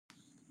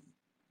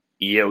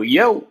Yo,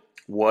 yo,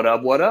 what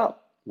up, what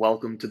up?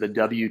 Welcome to the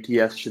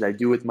WTF Should I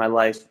Do With My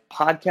Life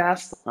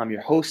podcast. I'm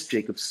your host,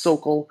 Jacob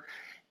Sokol,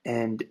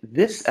 and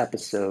this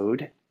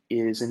episode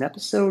is an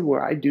episode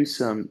where I do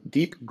some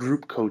deep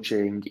group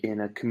coaching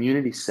in a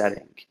community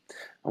setting.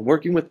 I'm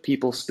working with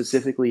people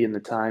specifically in the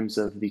times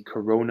of the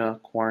corona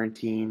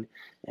quarantine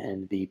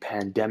and the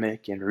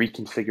pandemic and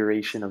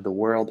reconfiguration of the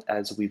world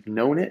as we've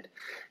known it.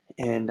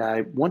 And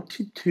I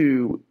wanted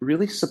to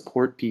really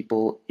support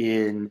people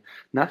in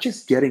not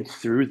just getting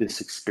through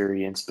this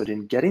experience, but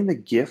in getting the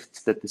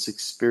gift that this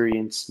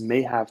experience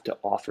may have to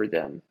offer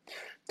them,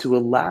 to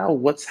allow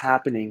what's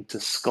happening to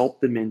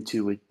sculpt them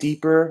into a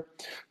deeper,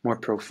 more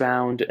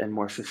profound, and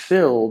more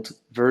fulfilled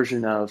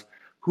version of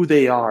who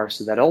they are,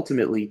 so that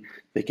ultimately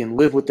they can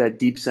live with that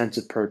deep sense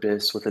of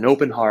purpose, with an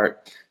open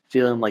heart,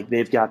 feeling like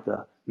they've got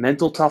the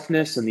mental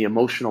toughness and the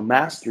emotional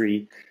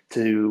mastery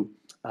to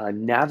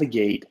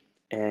navigate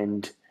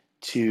and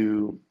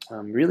to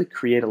really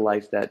create a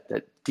life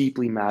that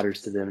deeply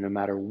matters to them, no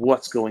matter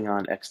what's going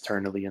on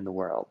externally in the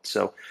world.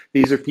 So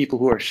these are people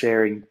who are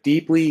sharing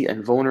deeply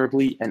and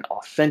vulnerably and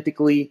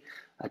authentically.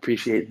 I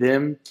appreciate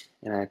them,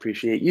 and I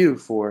appreciate you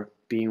for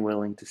being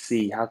willing to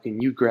see how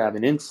can you grab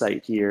an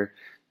insight here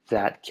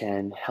that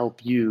can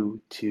help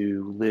you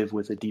to live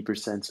with a deeper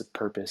sense of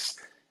purpose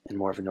and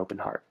more of an open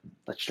heart.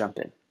 Let's jump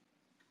in.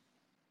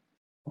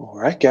 All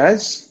right,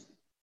 guys.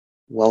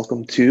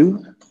 Welcome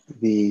to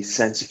the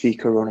Sensifi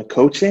Corona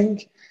Coaching.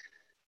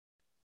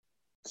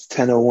 It's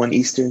 10:01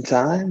 Eastern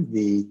Time.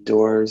 The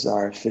doors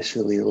are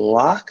officially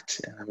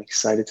locked, and I'm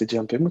excited to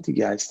jump in with you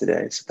guys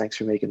today. So thanks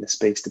for making the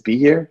space to be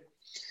here.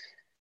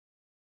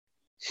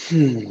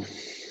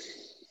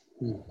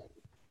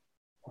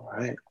 All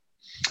right.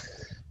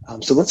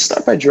 So let's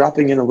start by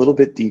dropping in a little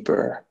bit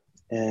deeper,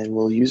 and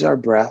we'll use our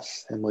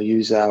breath and we'll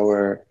use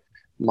our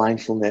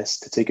mindfulness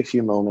to take a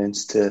few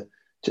moments to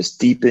just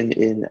deepen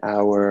in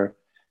our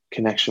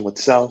connection with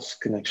self,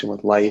 connection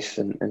with life,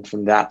 and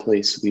from that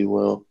place we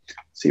will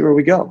see where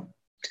we go.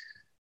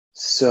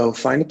 So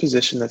find a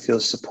position that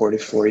feels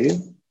supportive for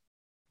you,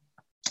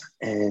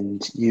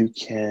 and you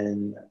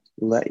can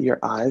let your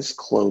eyes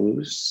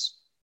close.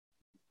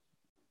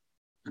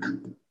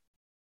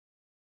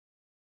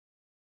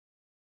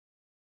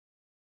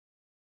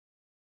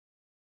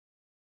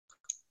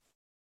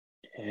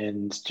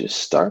 And just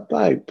start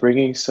by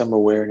bringing some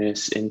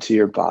awareness into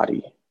your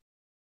body.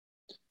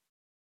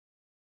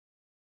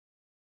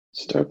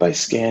 Start by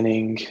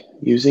scanning,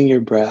 using your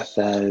breath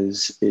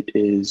as it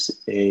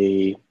is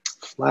a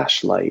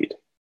flashlight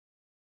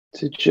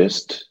to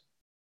just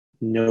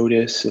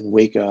notice and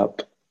wake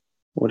up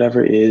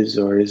whatever is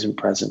or isn't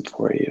present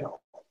for you.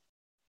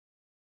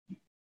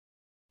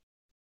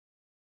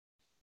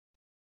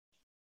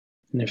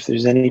 And if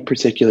there's any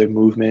particular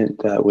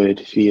movement that would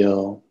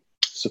feel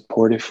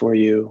supportive for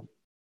you,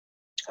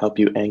 help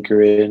you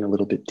anchor in a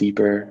little bit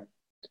deeper,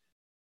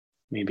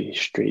 maybe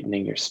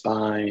straightening your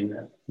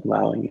spine,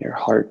 allowing your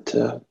heart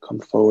to come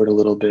forward a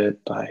little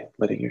bit by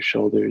letting your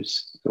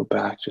shoulders go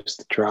back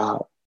just a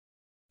drop.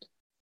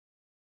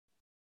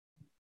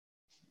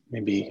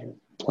 Maybe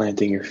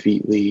planting your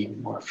feet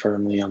more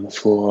firmly on the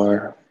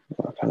floor,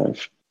 or kind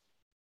of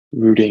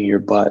rooting your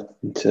butt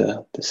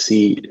into the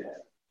seat.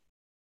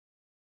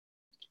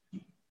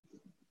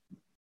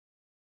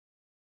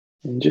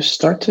 And just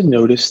start to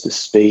notice the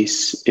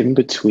space in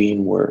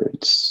between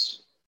words.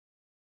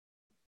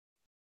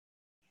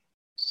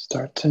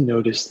 Start to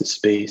notice the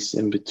space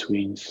in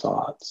between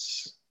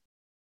thoughts.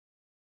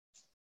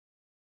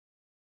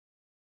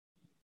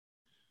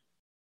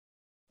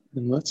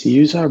 And let's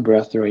use our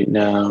breath right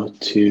now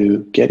to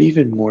get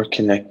even more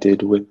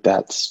connected with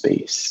that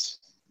space,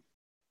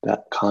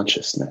 that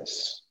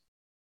consciousness.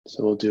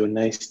 So we'll do a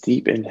nice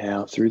deep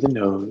inhale through the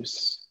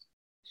nose,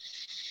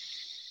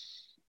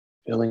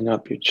 filling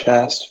up your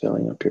chest,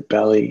 filling up your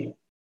belly,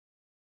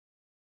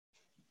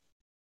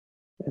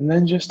 and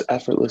then just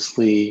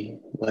effortlessly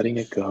letting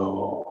it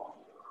go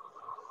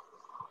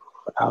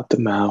out the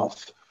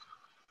mouth.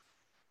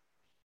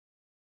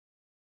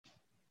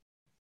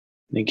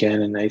 And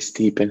again, a nice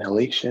deep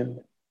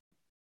inhalation.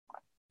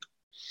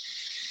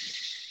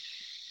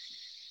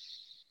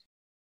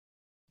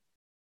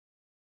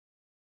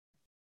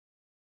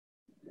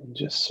 And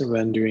just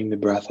surrendering the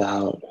breath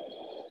out,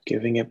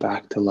 giving it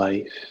back to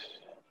life.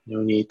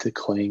 No need to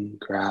cling,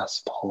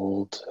 grasp,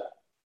 hold.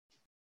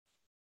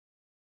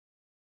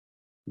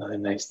 Another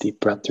nice deep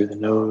breath through the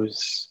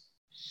nose.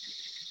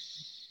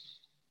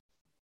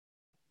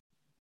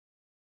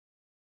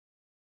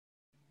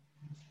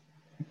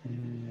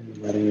 And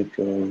letting it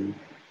go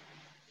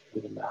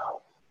through the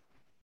mouth.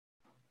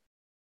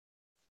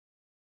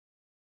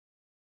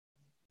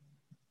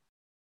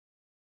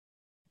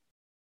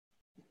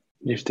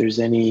 If there's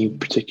any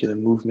particular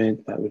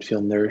movement that would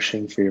feel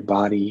nourishing for your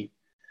body,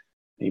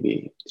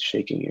 maybe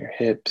shaking your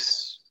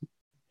hips,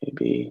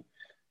 maybe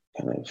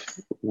kind of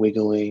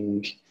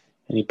wiggling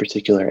any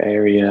particular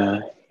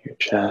area, your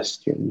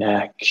chest, your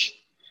neck,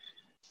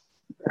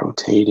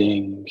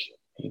 rotating,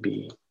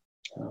 maybe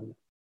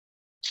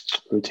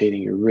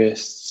rotating your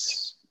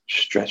wrists,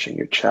 stretching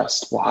your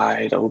chest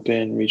wide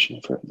open,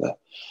 reaching for the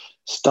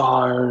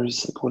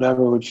stars, like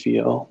whatever would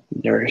feel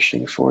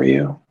nourishing for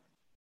you.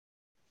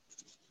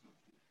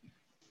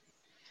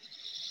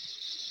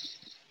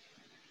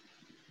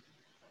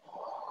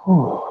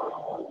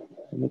 And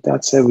with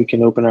that said, we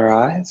can open our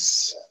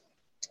eyes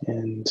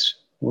and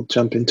we'll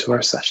jump into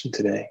our session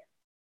today.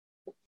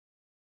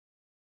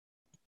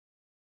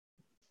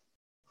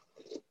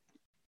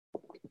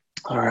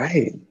 All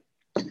right.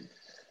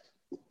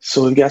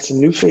 So we've got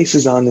some new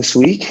faces on this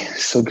week.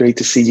 So great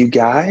to see you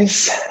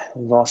guys.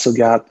 We've also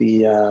got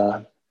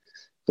the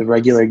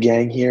regular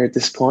gang here at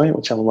this point,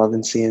 which I'm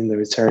loving seeing the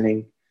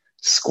returning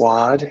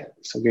squad.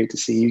 So great to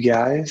see you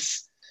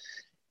guys.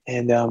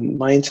 And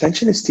my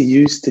intention is to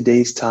use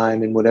today's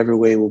time in whatever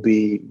way will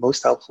be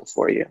most helpful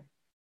for you.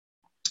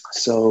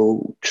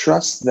 So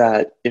trust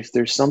that if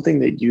there's something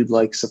that you'd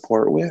like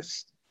support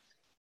with,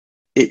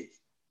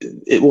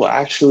 it will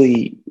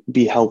actually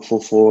be helpful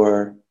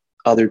for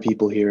other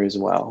people here as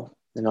well.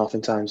 And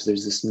oftentimes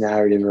there's this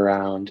narrative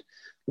around,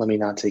 let me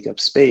not take up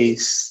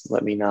space,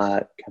 let me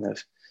not kind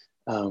of,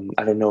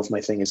 I don't know if my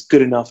thing is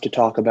good enough to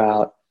talk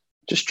about.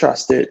 Just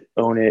trust it,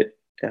 own it,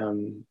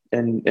 and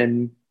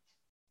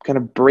kind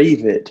of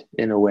brave it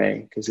in a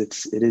way, because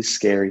it is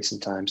scary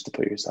sometimes to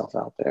put yourself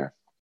out there.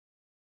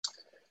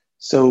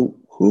 So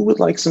who would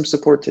like some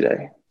support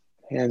today?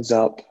 Hands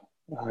up.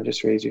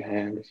 Just raise your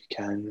hand if you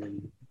can.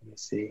 And let me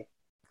see.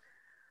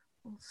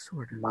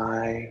 Sort of.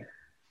 My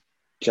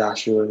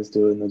Joshua is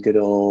doing the good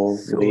old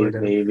wave,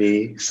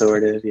 maybe,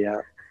 sort of,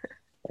 yeah.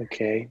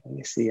 Okay, let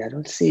me see.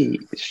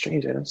 It's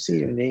strange, I don't see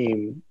your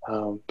name,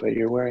 but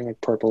you're wearing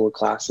like purple with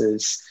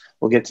glasses.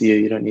 We'll get to you.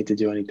 You don't need to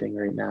do anything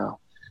right now.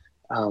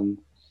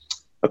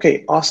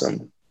 Okay,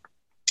 awesome.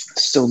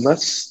 So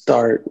let's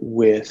start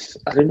with,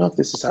 I don't know if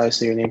this is how I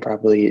say your name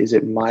properly. Is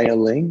it Maya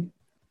Ling?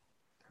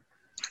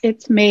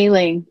 It's Mei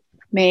Ling.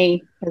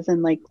 May as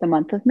in like the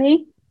month of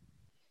May.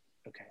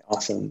 Okay,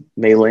 awesome.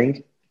 Mei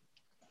Ling.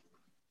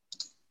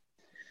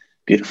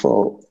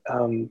 Beautiful.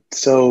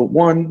 So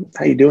one,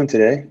 how you doing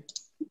today?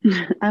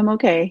 I'm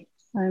okay.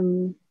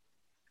 I'm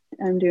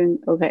doing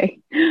okay.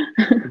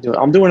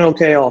 I'm doing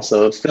okay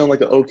also. It's feeling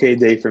like an okay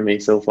day for me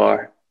so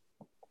far.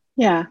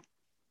 Yeah.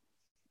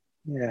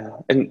 Yeah.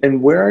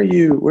 And where are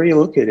you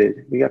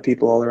located? We got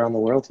people all around the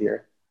world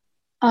here.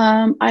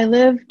 I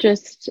live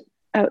just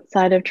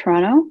outside of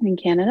Toronto in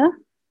Canada.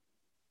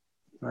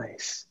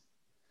 Nice.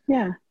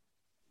 Yeah.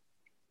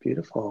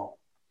 Beautiful.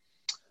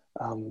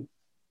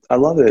 I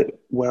love it.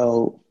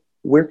 Well,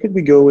 where could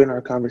we go in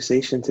our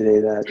conversation today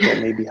that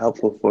may be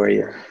helpful for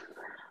you?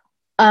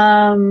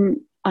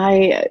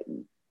 I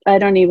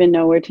don't even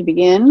know where to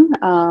begin.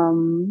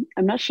 I'm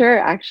not sure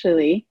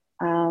actually.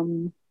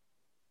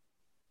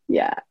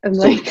 Yeah, I'm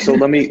so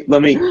let me,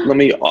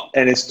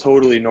 and it's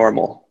totally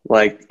normal.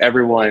 Like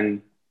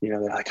everyone, they're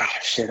like, oh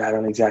shit, I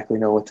don't exactly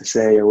know what to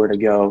say or where to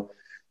go.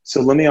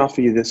 So let me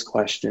offer you this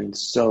question.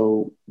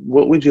 So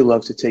what would you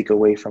love to take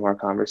away from our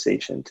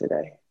conversation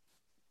today?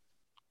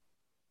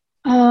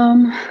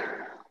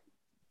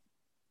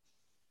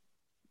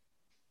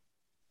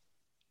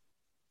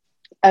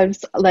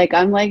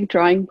 I'm like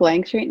drawing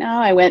blanks right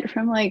now. I went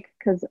from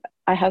because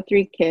I have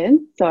 3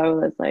 kids, so I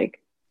was like,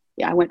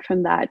 yeah, I went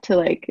from that to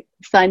like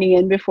signing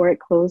in before it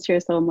closed here.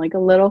 So I'm like a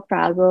little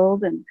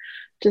frazzled and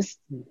just,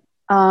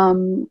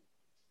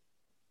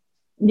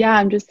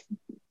 yeah,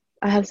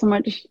 I have so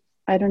much,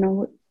 I don't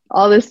know,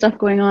 all this stuff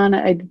going on.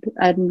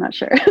 I'm not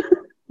sure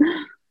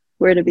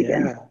where to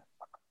begin. Yeah,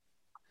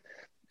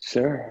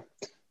 sure.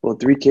 Well,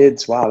 3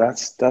 kids. Wow,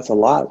 that's a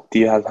lot. Do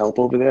you have help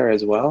over there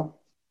as well?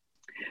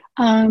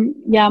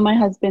 Yeah, my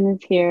husband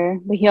is here,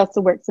 but he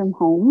also works from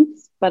home.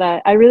 But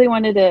I really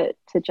wanted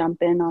to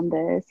jump in on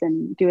this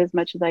and do as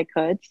much as I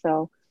could.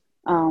 So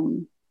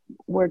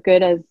we're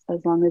good as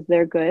long as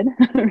they're good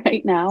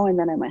right now. And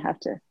then I might have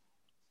to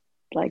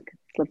like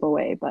slip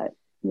away. But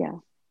yeah,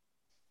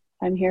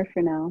 I'm here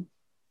for now.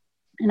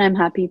 And I'm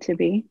happy to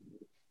be.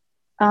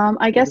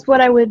 I guess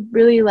what I would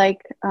really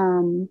like,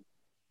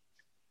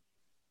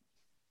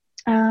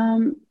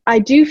 I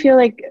do feel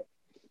like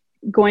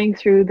going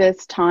through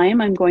this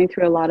time, I'm going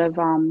through a lot of,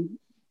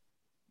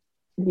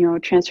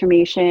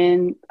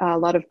 transformation, a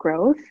lot of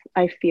growth.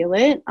 I feel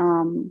it.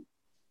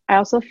 I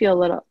also feel a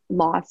little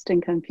lost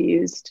and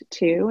confused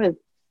too as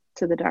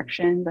to the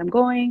directions I'm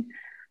going.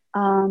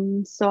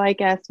 So I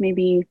guess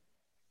maybe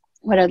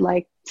what I'd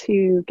like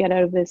to get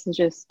out of this is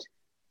just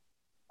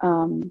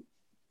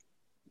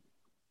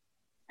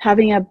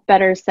having a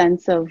better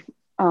sense of,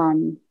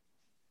 I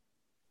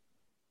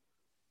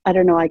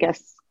don't know, I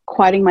guess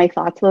quieting my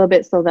thoughts a little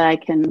bit so that I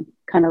can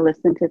kind of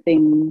listen to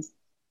things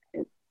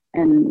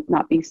and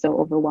not be so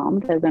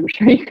overwhelmed, as I'm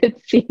sure you could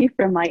see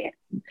from my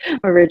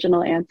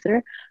original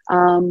answer.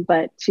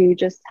 But to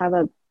just have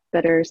a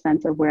better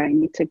sense of where I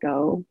need to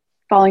go,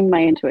 following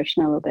my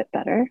intuition a little bit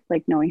better,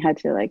 like knowing how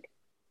to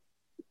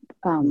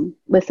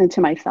listen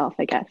to myself,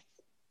 I guess,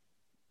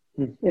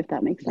 if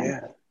that makes sense.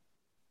 Yeah,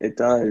 it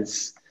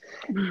does.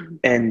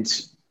 And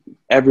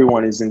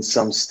everyone is in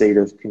some state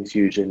of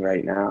confusion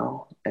right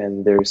now.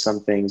 And there's some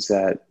things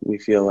that we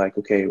feel like,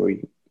 okay,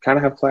 we kind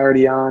of have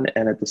clarity on.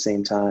 And at the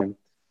same time,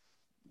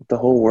 the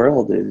whole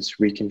world is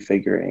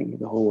reconfiguring.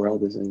 The whole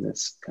world is in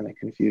this kind of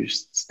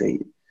confused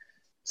state.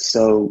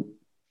 So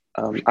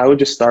I would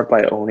just start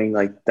by owning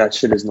like that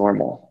shit is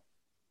normal.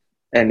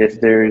 And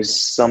if there's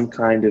some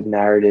kind of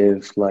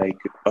narrative like,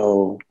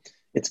 oh,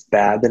 it's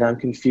bad that I'm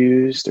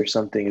confused or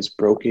something is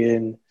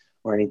broken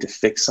or I need to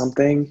fix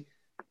something,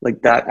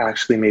 like that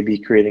actually may be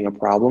creating a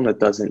problem that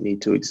doesn't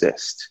need to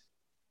exist.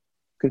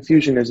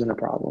 Confusion isn't a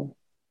problem.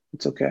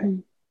 It's okay.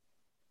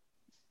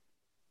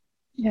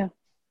 Yeah.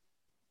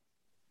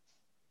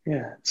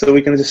 Yeah. So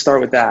we can just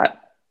start with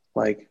that.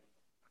 Like,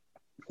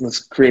 let's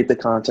create the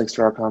context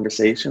for our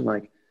conversation.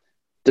 Like,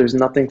 there's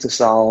nothing to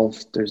solve.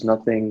 There's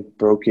nothing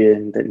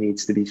broken that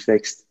needs to be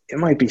fixed. It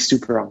might be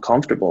super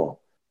uncomfortable.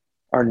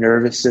 Our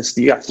nervous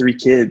system, you got 3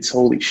 kids.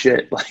 Holy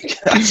shit. Like,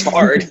 that's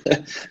hard.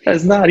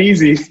 That's not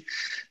easy.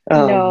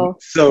 No.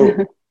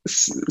 So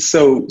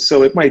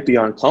it might be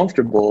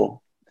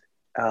uncomfortable.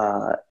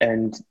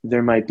 And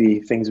there might be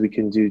things we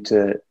can do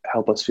to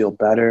help us feel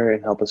better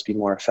and help us be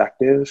more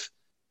effective.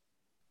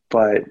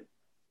 But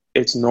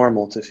it's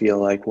normal to feel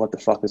like, what the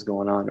fuck is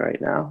going on right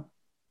now?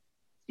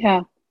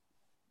 Yeah,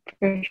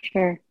 for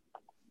sure.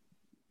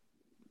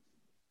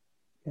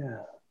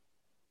 Yeah.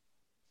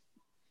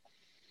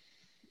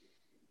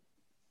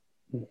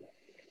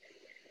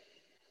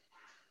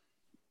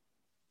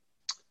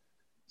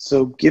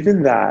 So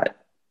given that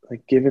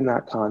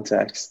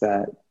context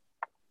that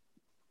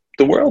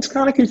the world's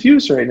kind of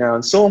confused right now,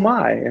 and so am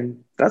I,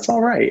 and that's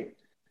all right.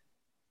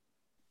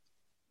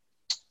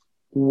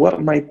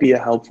 What might be a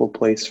helpful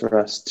place for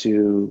us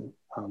to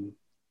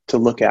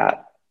look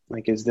at?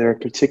 Like, is there a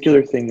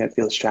particular thing that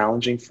feels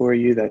challenging for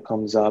you that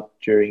comes up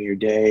during your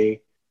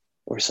day,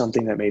 or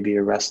something that maybe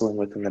you're wrestling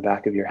with in the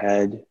back of your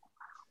head?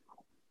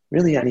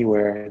 Really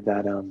anywhere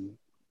that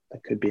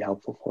could be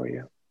helpful for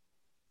you.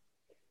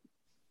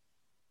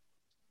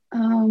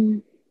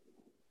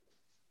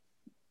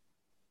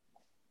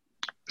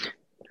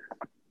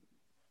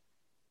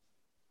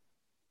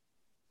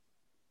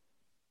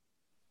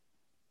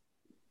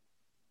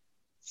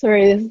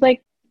 Sorry, this is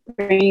like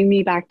bringing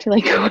me back to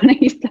like when I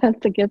used to have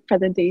to give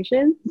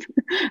presentations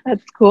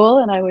at school,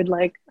 and I would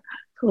like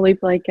totally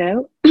blank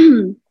out.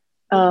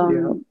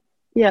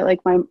 Yeah,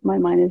 like my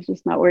mind is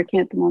just not working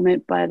at the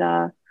moment.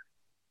 But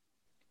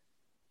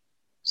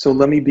so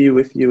let me be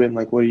with you, and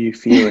like, what are you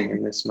feeling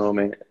in this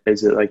moment?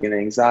 Is it like an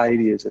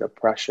anxiety? Is it a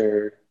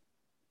pressure?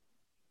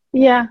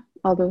 Yeah,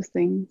 all those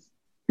things.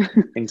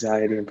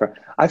 Anxiety and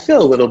pressure. I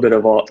feel a little bit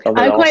of all of it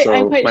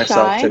I'm quite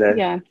myself shy. today.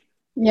 Yeah.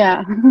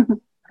 Yeah.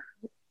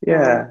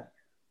 Yeah.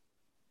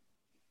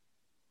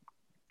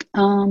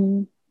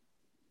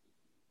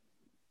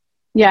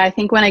 Yeah, I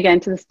think when I get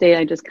into the state,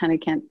 I just kind of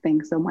can't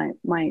think. So my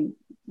mind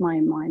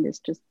is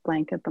just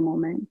blank at the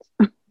moment.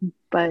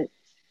 But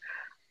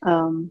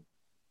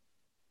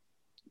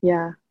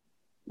yeah.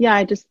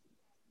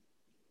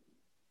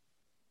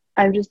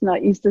 I'm just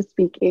not used to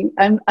speaking.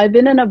 I've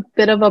been in a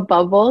bit of a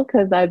bubble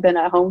because I've been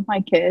at home with my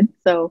kids.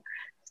 So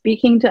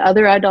speaking to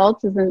other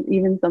adults isn't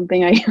even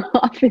something I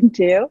often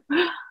do.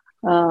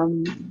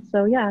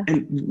 So yeah.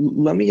 And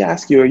let me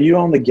ask you, are you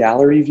on the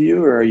gallery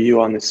view or are you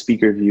on the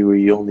speaker view where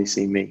you only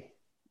see me?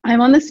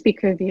 I'm on the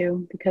speaker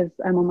view because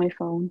I'm on my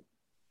phone.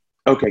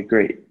 Okay,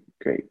 great.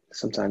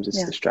 Sometimes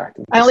it's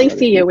distracting. I only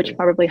see you, which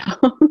probably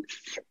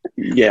helps.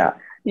 Yeah.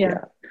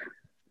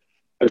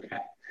 Okay.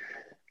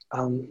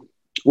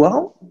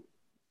 Well,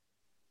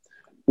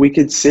 we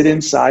could sit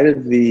inside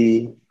of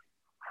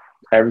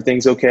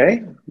everything's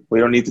okay.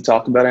 We don't need to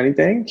talk about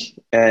anything.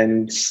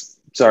 And it's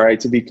all right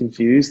to be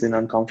confused and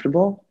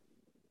uncomfortable.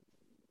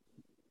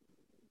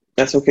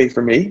 That's okay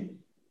for me.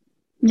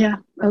 Yeah.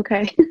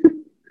 Okay.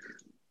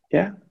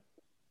 Yeah.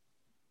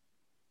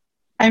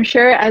 I'm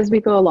sure as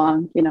we go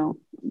along, I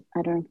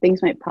don't know,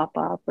 things might pop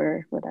up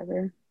or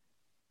whatever.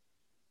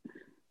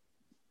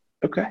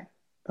 Okay.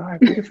 All right.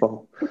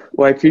 Beautiful.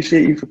 Well, I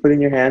appreciate you for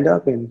putting your hand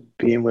up and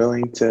being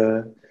willing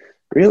to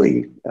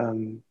really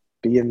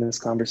be in this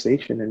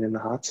conversation and in the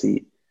hot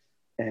seat.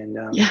 And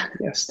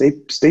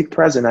stay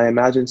present. I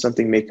imagine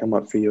something may come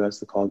up for you as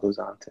the call goes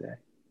on today.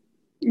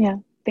 Yeah.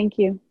 Thank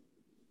you.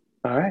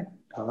 All right.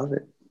 I love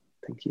it.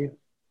 Thank you.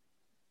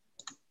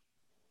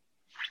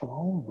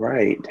 All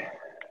right.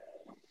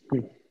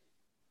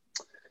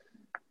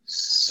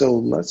 So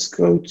let's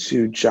go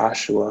to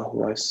Joshua,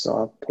 who I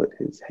saw put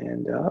his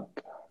hand up.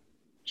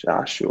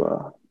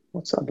 Joshua,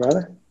 what's up,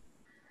 brother?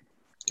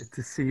 Good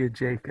to see you,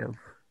 Jacob.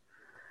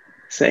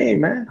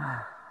 Same, man.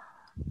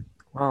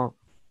 Well,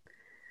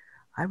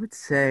 I would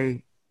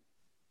say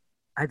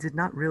I did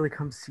not really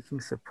come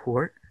seeking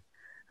support.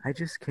 I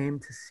just came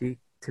to seek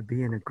to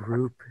be in a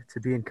group, to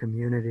be in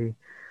community.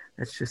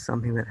 That's just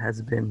something that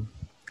has been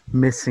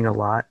missing a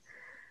lot.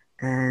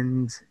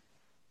 And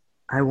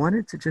I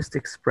wanted to just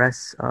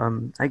express,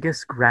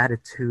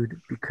 gratitude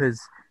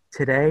because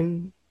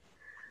today,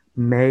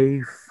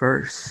 May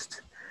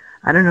 1st,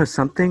 I don't know,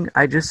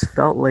 I just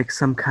felt like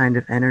some kind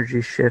of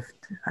energy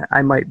shift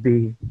I might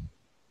be,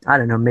 I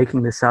don't know,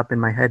 making this up in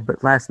my head,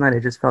 but last night I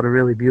just felt a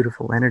really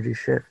beautiful energy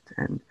shift,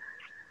 and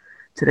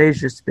today's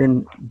just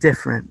been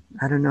different.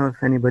 I don't know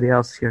if anybody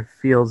else here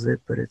feels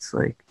it, but it's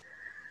like,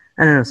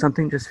 I don't know,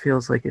 something just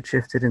feels like it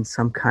shifted in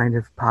some kind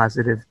of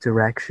positive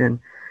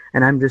direction,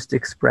 and I'm just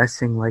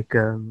expressing like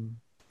a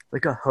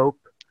hope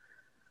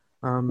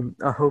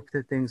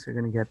that things are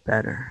going to get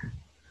better.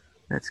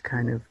 That's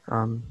kind of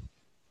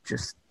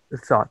just the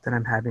thought that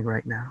I'm having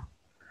right now.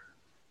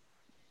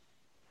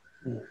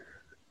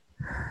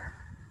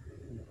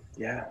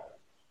 Yeah.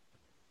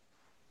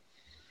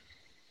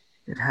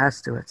 It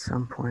has to at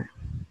some point.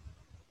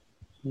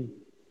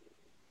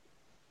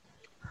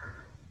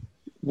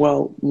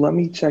 Well, let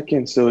me check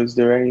in. So is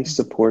there any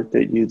support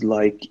that you'd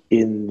like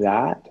in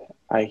that?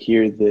 I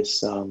hear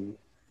this,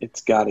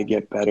 it's got to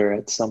get better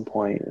at some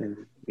point, and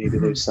maybe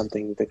there's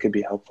something that could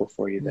be helpful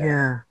for you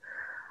there.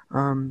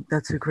 Yeah,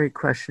 that's a great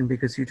question,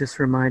 because you just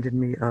reminded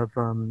me of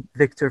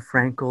Viktor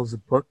Frankl's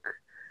book,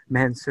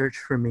 Man's Search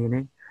for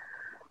Meaning.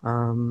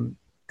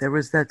 There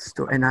was that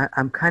story, and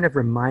I'm kind of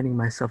reminding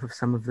myself of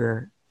some of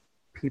the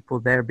people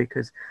there,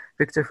 because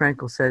Viktor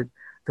Frankl said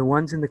the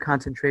ones in the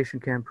concentration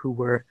camp who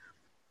were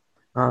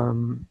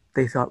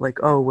they thought like,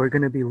 oh, we're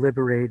going to be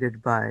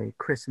liberated by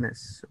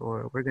Christmas,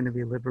 or we're going to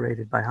be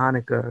liberated by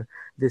Hanukkah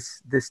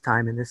this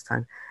time and this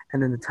time.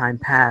 And then the time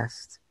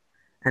passed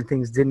and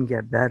things didn't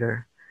get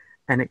better,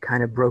 and it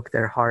kind of broke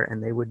their heart,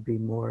 and they would be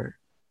more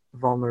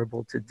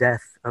vulnerable to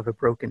death of a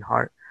broken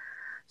heart.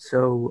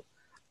 So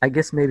I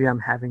guess maybe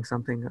I'm having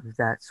something of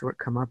that sort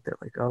come up, that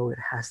like, oh, it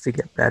has to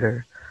get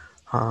better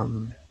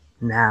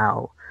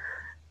now.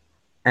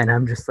 And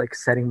I'm just like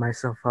setting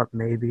myself up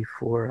maybe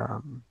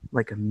for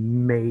like a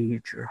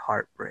major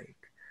heartbreak.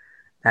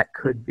 That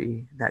could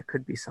be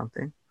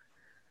something.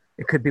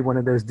 It could be one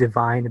of those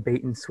divine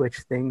bait and switch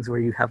things where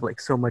you have like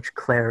so much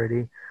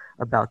clarity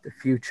about the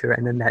future,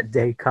 and then that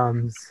day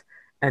comes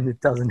and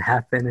it doesn't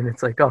happen, and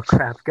it's like, oh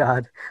crap,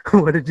 God,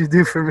 what did you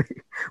do for me?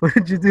 What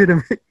did you do to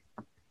me?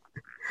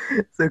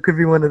 So it could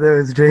be one of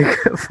those,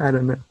 Jacob. I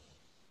don't know.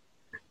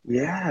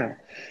 Yeah.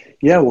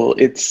 Well,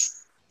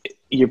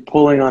 you're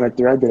pulling on a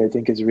thread that I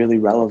think is really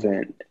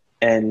relevant,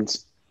 and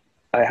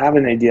I have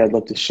an idea I'd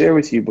love to share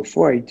with you.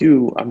 Before I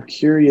do, I'm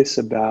curious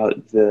about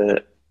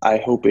I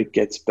hope it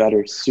gets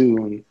better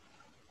soon.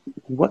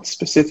 What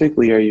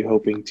specifically are you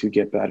hoping to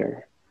get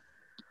better?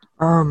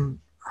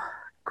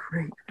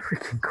 Great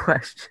freaking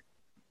question.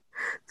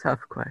 Tough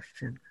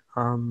question.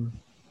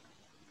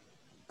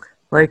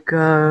 Like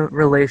a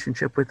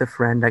relationship with a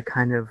friend. I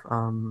kind of,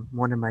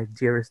 one of my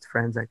dearest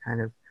friends, I kind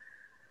of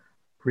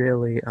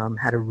really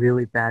had a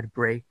really bad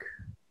break,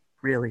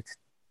 really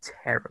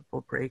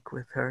terrible break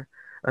with her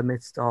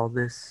amidst all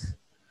this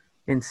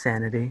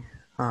insanity.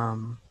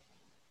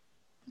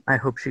 I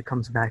hope she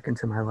comes back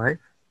into my life,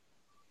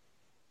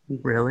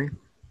 really,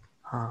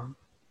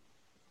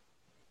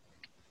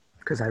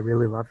 because I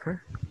really love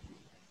her.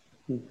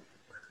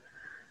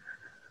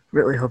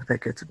 Really hope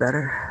that gets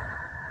better.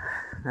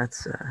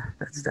 That's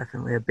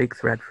definitely a big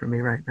thread for me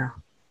right now.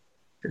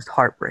 Just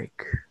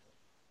heartbreak.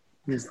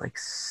 Just like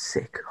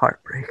sick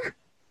heartbreak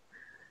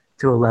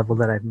to a level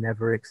that I've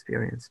never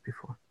experienced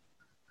before.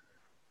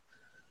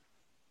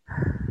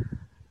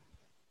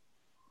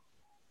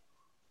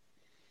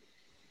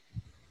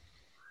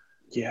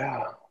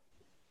 Yeah.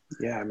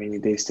 I mean,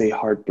 they say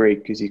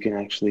heartbreak because you can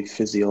actually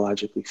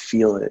physiologically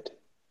feel it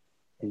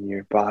in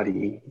your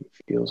body. It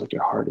feels like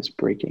your heart is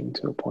breaking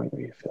to a point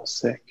where you feel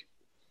sick.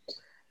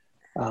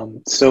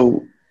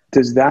 So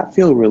does that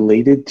feel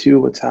related to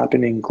what's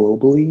happening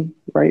globally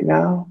right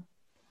now?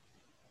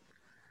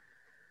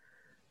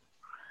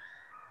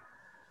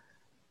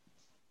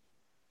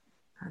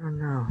 I don't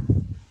know.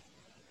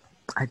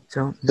 I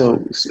don't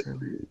know.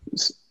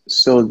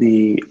 So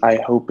the I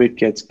hope it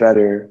gets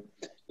better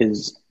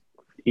is,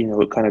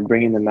 kind of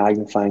bringing the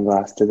magnifying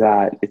glass to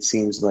that. It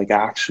seems like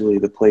actually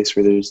the place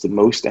where there's the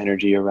most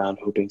energy around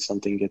hoping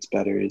something gets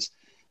better is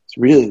it's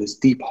really this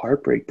deep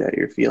heartbreak that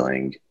you're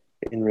feeling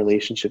in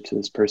relationship to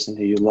this person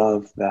who you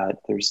love, that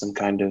there's some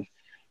kind of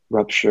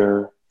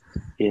rupture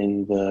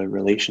in the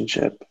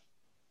relationship.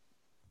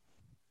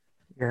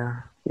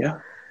 Yeah.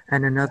 Yeah.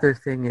 And another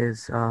thing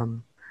is,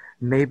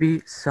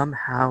 maybe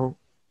somehow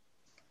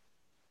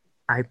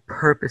I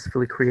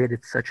purposefully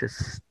created such a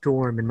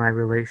storm in my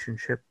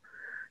relationship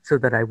so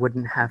that I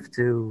wouldn't have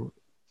to,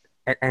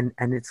 and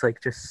it's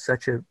like just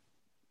such a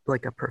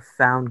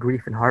profound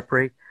grief and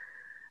heartbreak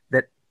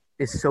that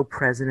is so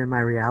present in my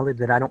reality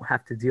that I don't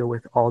have to deal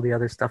with all the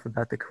other stuff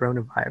about the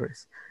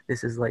coronavirus.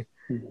 This is like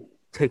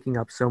taking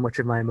up so much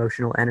of my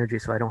emotional energy,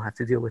 so I don't have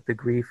to deal with the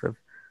grief of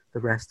the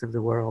rest of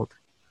the world.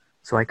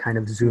 So I kind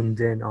of zoomed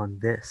in on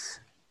this.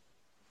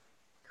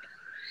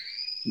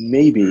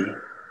 Maybe.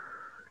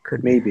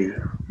 Could maybe.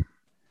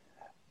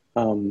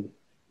 Be.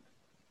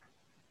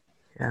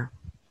 Yeah.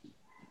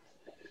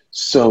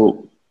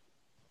 So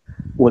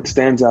what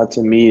stands out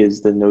to me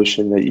is the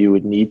notion that you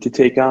would need to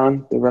take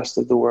on the rest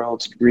of the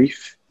world's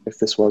grief if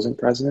this wasn't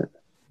present.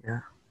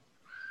 Yeah.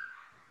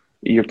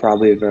 you're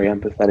probably a very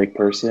empathetic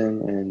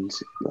person and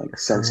like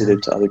Yes, I am.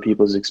 sensitive to other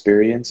people's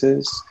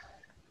experiences.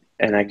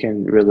 And I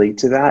can relate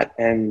to that.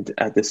 And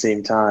at the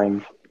same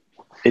time,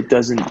 it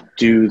doesn't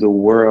do the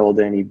world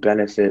any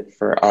benefit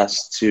for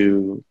us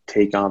to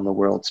take on the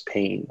world's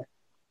pain.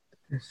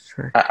 That's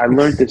right. I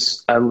learned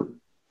this.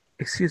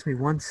 Excuse me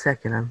 1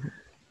 second.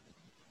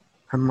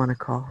 I'm on a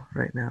call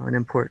right now, an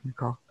important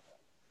call.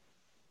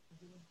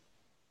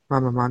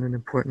 Mom, I'm on an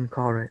important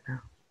call right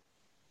now.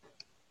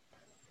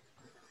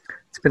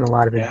 It's been a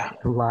lot of Yeah.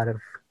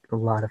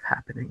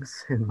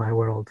 happenings in my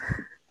world.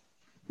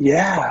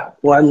 Yeah.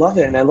 Well, I love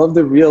it. And I love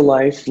the real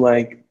life,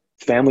 like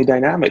family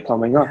dynamic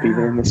coming up,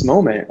 even in this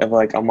moment of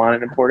like, I'm on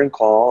an important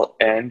call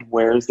and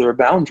where's there a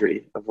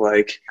boundary of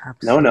like,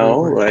 no,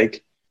 Absolutely.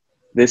 like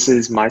this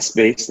is my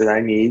space that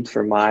I need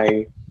for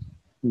my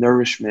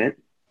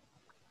nourishment.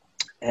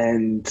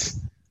 And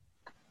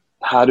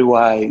how do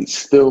I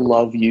still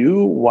love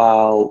you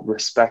while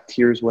respect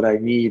here's what I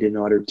need in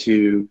order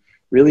to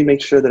really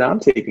make sure that I'm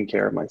taking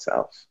care of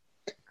myself?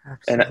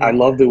 And I Absolutely.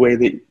 love the way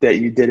that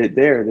you did it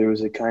there. There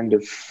was a kind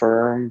of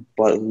firm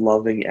but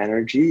loving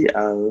energy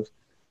of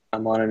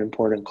I'm on an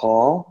important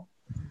call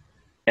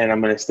and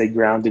I'm going to stay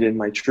grounded in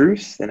my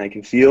truth. And I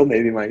can feel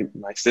maybe my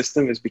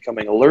system is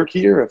becoming alert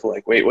here of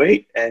like,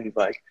 wait, and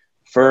like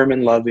firm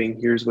and loving,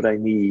 here's what I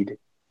need.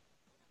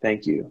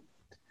 Thank you.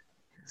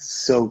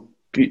 So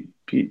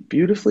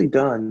beautifully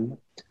done.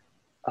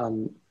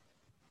 Um,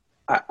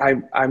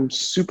 I'm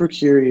super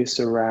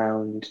curious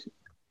around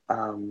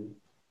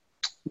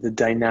the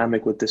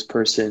dynamic with this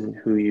person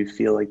who you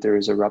feel like there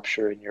is a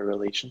rupture in your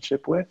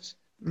relationship with,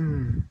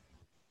 Mm.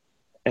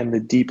 and the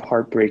deep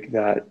heartbreak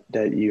that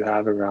you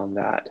have around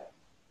that.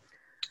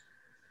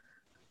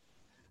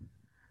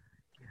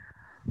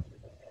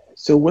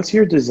 So what's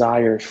your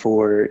desire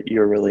for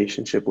your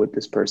relationship with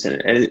this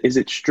person? And is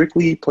it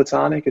strictly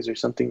platonic? Is there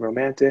something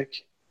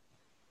romantic?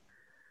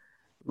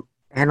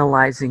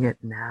 Analyzing it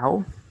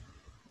now,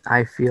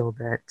 I feel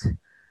that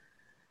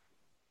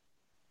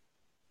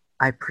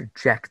I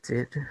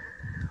projected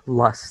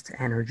lust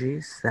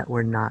energies that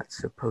were not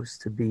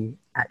supposed to be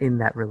in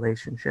that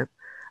relationship.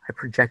 I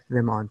projected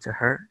them onto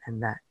her,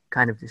 and that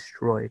kind of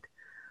destroyed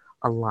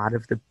a lot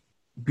of the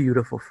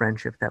beautiful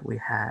friendship that we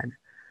had,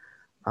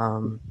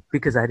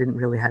 because I didn't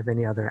really have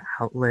any other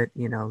outlet,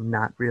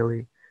 not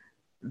really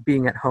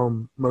being at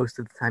home most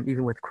of the time,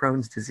 even with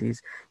Crohn's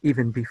disease,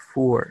 even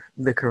before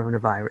the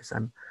coronavirus.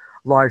 I'm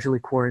largely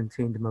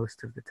quarantined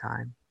most of the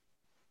time.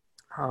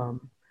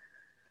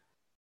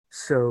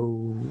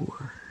 So,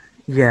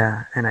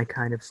 yeah, and I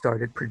kind of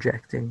started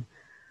projecting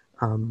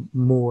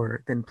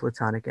more than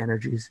platonic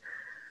energies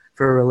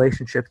for a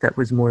relationship that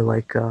was more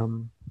like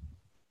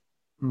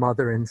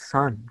mother and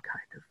son,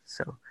 kind of.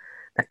 So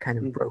that kind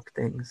of broke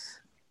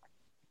things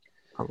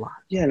a lot.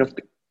 Yeah,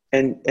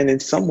 and in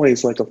some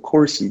ways, like, of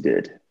course you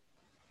did.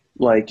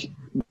 Like,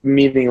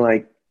 meaning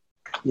like,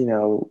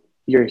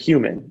 you're a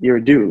human, you're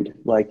a dude.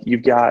 Like,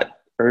 you've got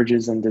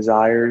urges and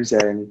desires,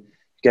 and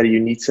you've got a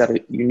unique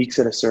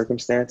set of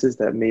circumstances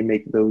that may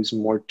make those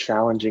more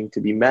challenging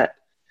to be met.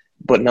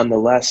 But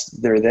nonetheless,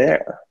 they're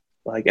there.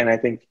 Like, and I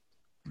think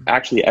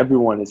actually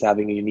everyone is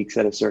having a unique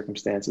set of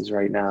circumstances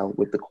right now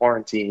with the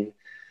quarantine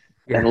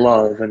and Yeah,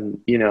 love, and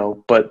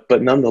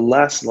but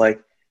nonetheless,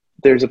 like,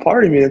 there's a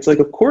part of me that's like,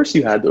 of course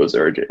you had those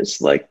urges.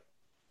 Like,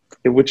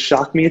 it would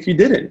shock me if you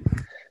didn't.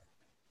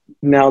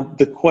 Now,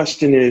 the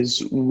question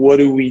is, what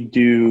do we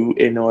do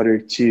in order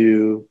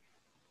to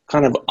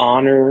kind of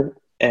honor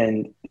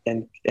and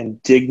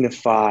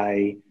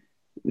dignify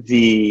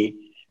the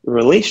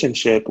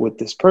relationship with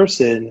this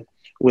person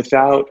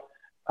without,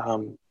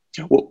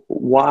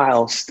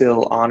 while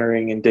still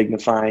honoring and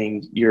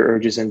dignifying your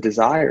urges and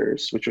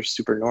desires, which are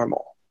super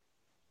normal.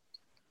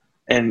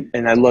 And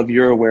I love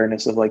your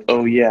awareness of like,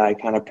 oh yeah, I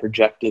kind of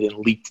projected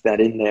and leaked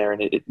that in there,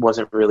 and it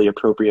wasn't really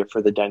appropriate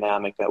for the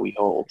dynamic that we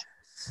hold.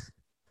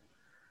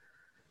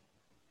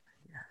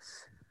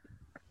 yes,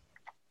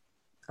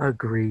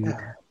 agreed.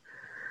 Yeah.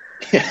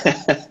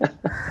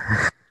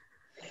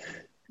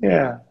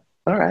 Yeah.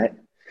 All right.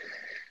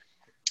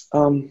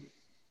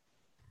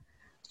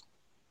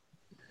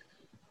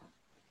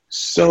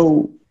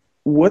 So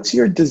what's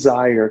your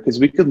desire? Because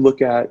we could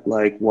look at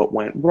like what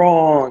went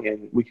wrong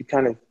and we could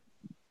kind of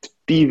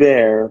be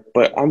there,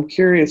 but I'm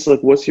curious,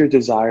 like, what's your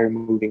desire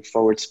moving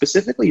forward,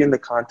 specifically in the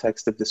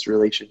context of this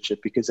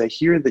relationship? Because I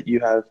hear that you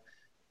have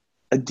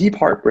a deep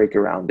heartbreak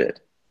around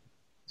it.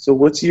 So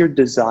what's your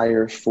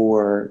desire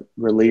for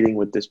relating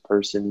with this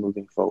person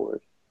moving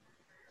forward?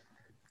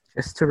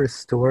 Just to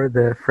restore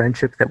the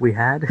friendship that we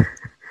had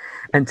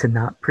and to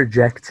not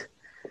project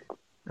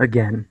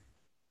again.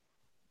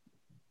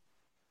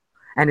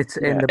 And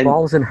Yeah. the And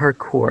ball's in her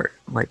court,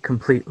 like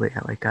completely.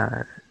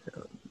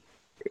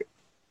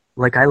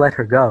 Like I let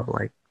her go.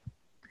 Like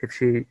if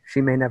she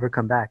may never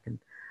come back, and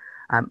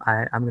I'm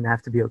gonna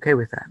have to be okay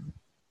with that.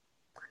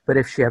 But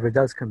if she ever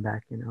does come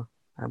back,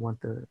 I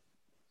want to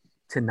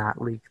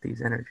not leak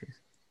these energies.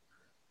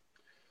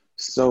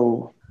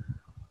 so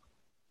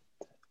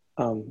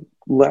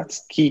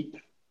let's keep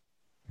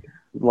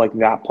like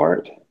that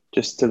part.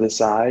 just to the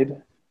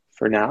side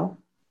for now,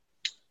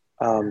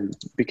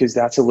 because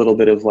that's a little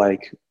bit of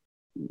like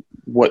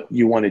what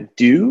you want to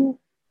do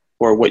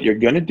or what you're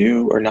going to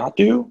do or not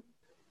do.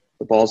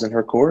 The ball's in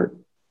her court.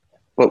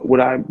 But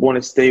what I want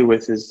to stay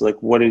with is like,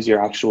 what is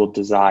your actual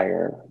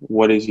desire?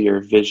 What is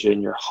your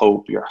vision, your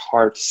hope, your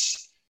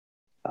heart's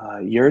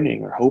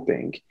yearning or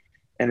hoping?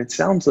 And it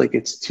sounds like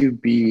it's to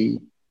be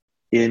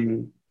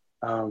in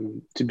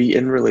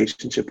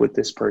relationship with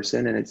this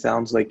person. And it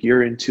sounds like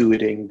you're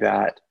intuiting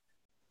that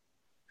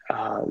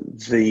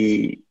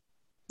the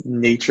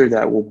nature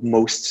that will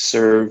most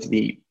serve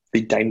the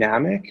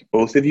dynamic,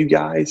 both of you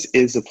guys,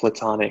 is a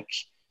platonic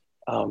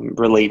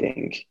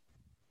relating.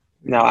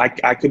 Now,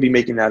 I could be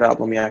making that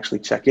up. Let me actually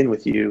check in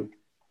with you.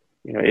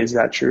 You know, is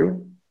that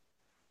true?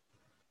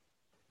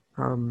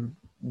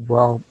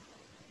 Well,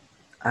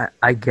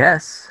 I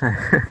guess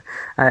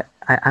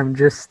I'm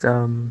just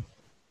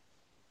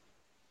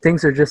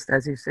things are just,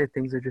 as you say,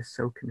 things are just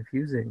so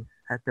confusing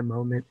at the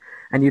moment,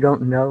 and you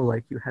don't know.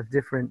 Like, you have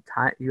different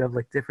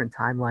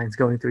timelines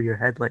going through your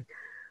head. Like,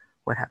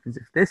 what happens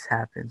if this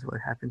happens?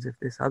 What happens if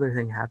this other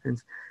thing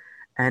happens?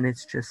 And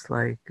it's just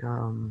like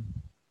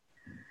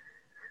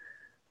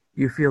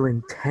you feel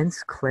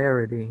intense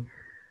clarity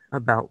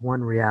about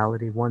one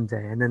reality one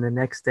day, and then the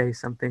next day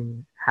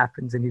something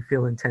happens and you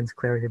feel intense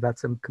clarity about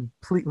some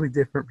completely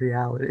different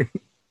reality.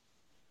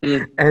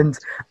 And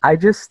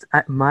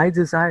my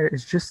desire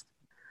is just,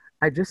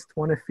 I just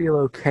want to feel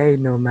okay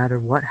no matter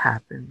what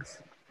happens.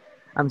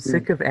 I'm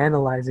sick of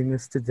analyzing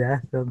this to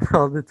death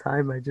all the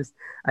time. I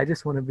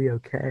just want to be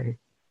okay.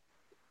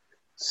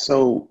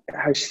 So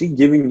has she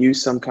given you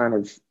some kind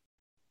of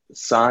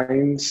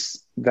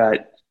signs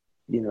that,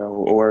 you know,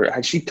 or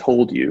has she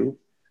told you,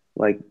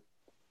 like,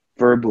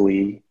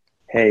 verbally,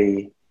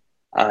 hey,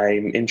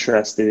 I'm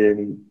interested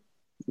in,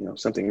 you know,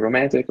 something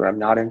romantic, or I'm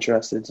not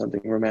interested in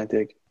something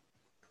romantic?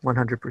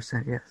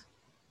 100%, yes.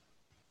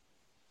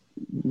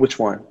 Which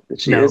one? That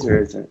she No. is or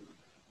isn't?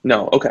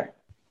 No. Okay.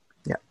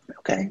 Yeah.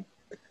 Okay.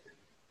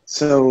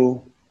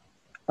 So,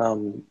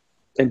 and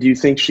do you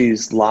think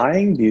she's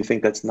lying? Do you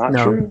think that's not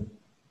true?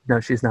 No,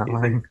 she's not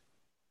lying.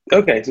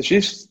 Okay. So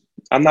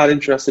I'm not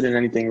interested in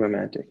anything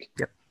romantic.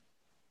 Yep.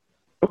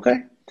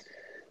 Okay.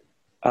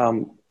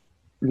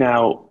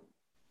 Now,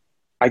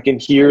 I can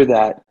hear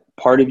that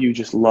part of you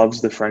just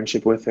loves the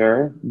friendship with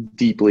her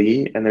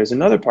deeply, and there's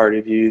another part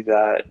of you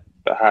that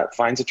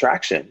finds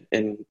attraction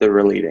in the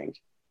relating.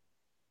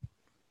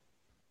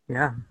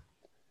 Yeah,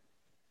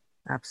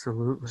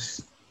 absolutely.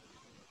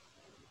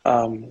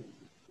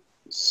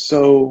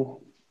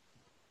 So,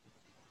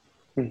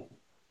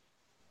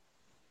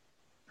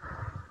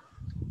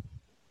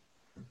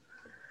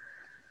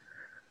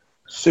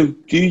 So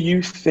do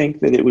you think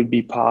that it would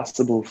be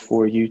possible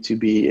for you to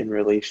be in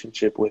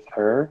relationship with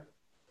her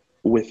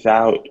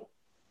without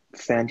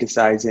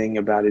fantasizing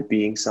about it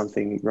being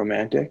something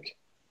romantic?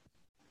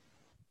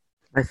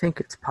 I think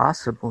it's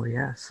possible,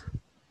 yes.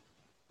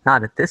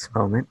 Not at this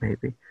moment,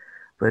 maybe,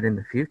 but in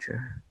the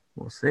future,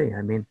 we'll see.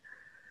 I mean,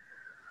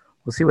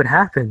 we'll see what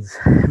happens.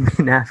 I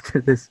mean,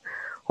 after this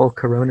whole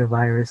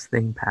coronavirus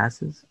thing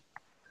passes,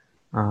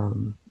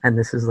 and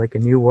this is like a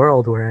new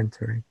world we're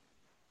entering.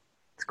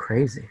 It's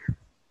crazy.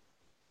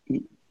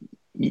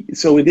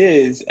 So it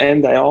is,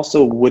 and I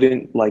also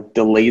wouldn't like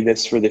delay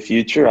this for the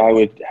future. I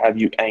would have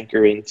you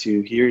anchor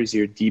into, here's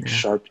your deep,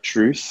 sharp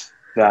truth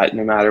that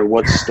no matter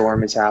what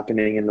storm is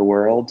happening in the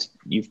world,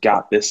 you've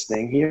got this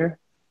thing here.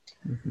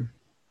 Mm-hmm.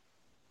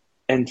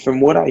 And from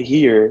what I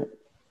hear,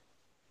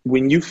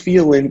 when you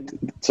feel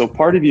so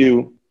part of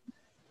you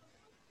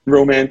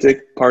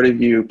romantic, part of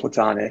you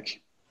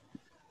platonic,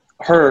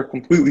 her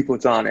completely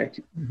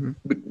platonic. Mm-hmm.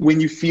 But when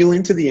you feel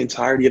into the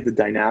entirety of the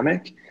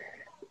dynamic,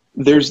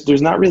 there's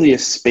not really a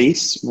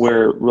space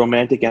where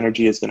romantic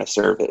energy is going to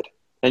serve it.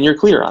 And you're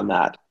clear on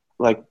that.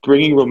 Like,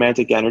 bringing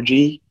romantic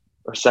energy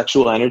or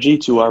sexual energy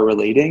to our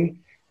relating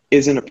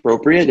isn't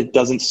appropriate. It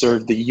doesn't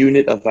serve the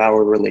unit of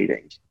our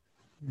relating.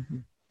 Mm-hmm.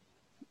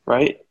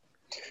 Right?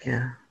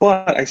 Yeah.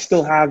 But I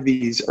still have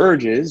these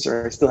urges,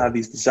 or I still have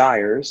these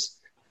desires.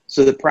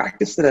 So the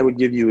practice that I would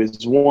give you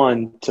is,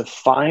 one, to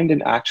find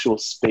an actual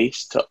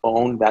space to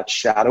own that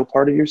shadow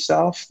part of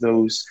yourself.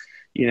 Those,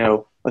 you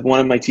know, like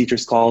one of my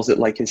teachers calls it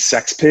like his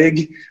sex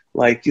pig.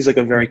 Like, he's like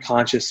a very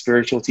conscious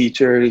spiritual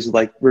teacher. He's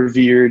like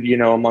revered, you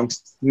know,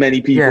 amongst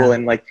many people. Yeah.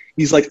 And like,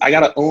 he's like, I got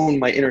to own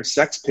my inner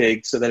sex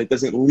pig so that it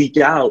doesn't leak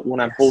out when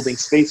I'm holding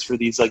space for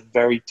these like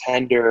very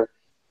tender,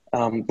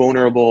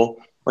 vulnerable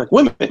like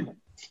women.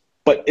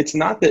 But it's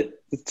not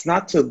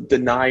to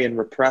deny and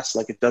repress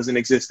like it doesn't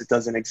exist.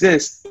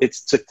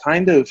 It's to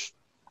kind of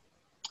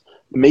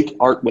make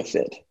art with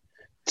it.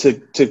 To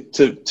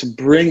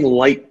bring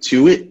light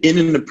to it in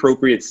an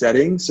appropriate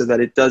setting so that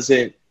it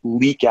doesn't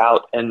leak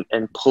out and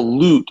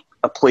pollute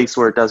a place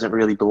where it doesn't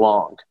really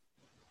belong.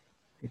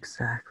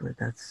 Exactly.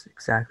 That's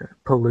exactly.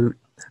 Pollute.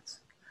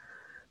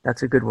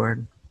 That's a good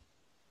word.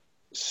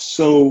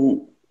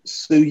 So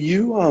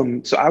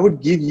I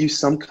would give you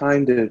some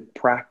kind of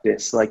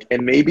practice, like,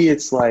 and maybe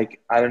it's like,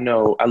 I don't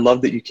know, I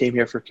love that you came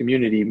here for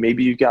community.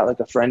 Maybe you got like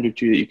a friend or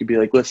two that you could be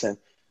like, listen,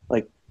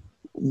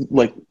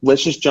 like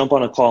let's just jump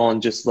on a call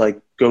and just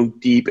like go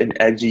deep and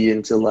edgy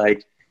into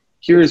like,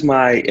 here's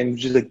my, and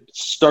just like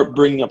start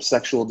bringing up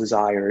sexual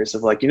desires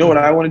of like, you know what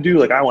I want to do?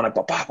 Like I want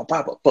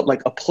to, but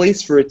like a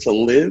place for it to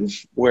live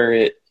where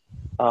it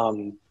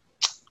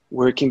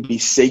can be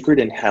sacred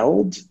and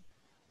held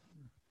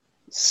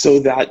so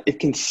that it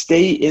can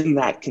stay in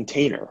that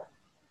container.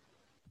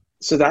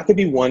 So that could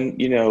be one,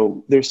 you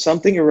know, there's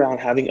something around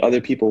having other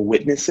people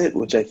witness it,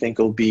 which I think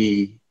will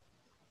be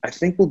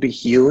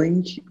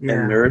healing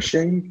and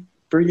nourishing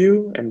for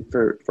you and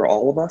for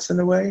all of us in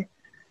a way.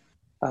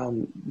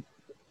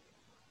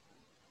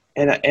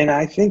 And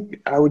I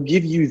think I would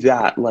give you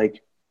that,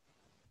 like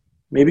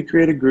maybe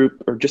create a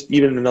group or just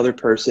even another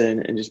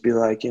person and just be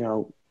like, you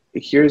know,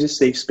 here's a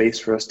safe space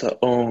for us to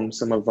own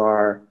some of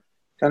our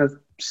kind of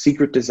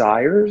secret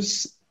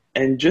desires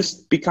and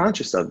just be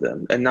conscious of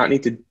them and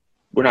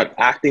we're not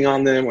acting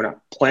on them. We're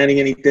not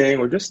planning anything.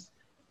 We're just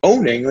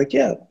owning like,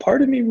 yeah,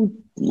 part of me would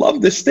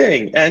love this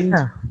thing. And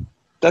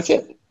that's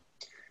it.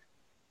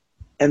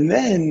 And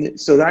then,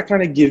 so that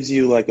kind of gives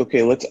you like,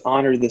 okay, let's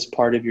honor this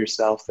part of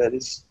yourself that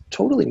is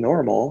totally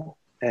normal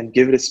and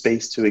give it a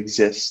space to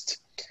exist.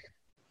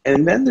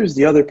 And then there's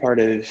the other part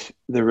of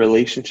the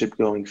relationship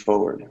going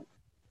forward.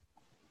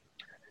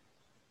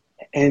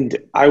 And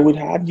I would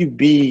have you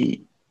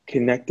be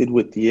connected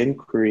with the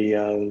inquiry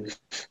of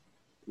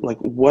like,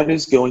 what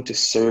is going to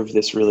serve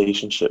this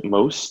relationship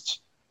most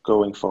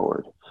going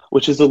forward,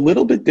 which is a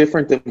little bit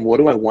different than what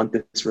do I want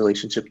this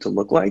relationship to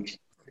look like?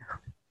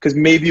 Because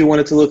maybe you want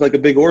it to look like a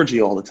big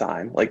orgy all the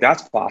time. Like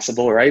that's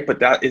possible, right? But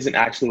that isn't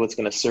actually what's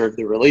going to serve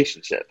the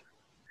relationship.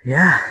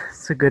 Yeah,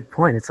 it's a good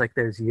point. It's like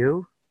there's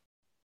you,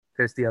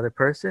 there's the other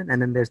person,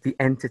 and then there's the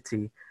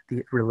entity,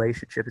 the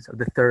relationship. It's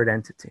the third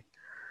entity.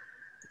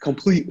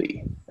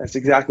 Completely. That's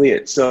exactly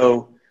it.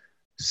 So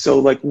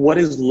like, what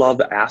is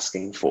love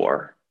asking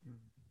for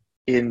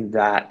in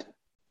that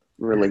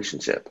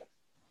relationship?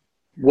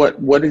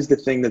 What is the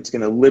thing that's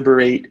going to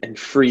liberate and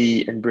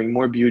free and bring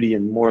more beauty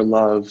and more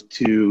love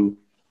to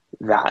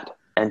that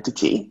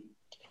entity?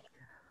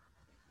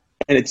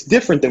 And it's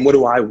different than what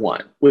do I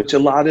want, which a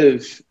lot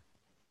of,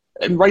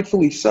 and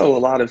rightfully so, a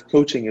lot of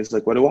coaching is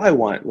like, what do I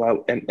want?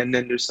 Well, and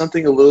then there's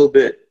something a little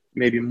bit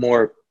maybe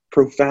more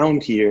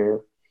profound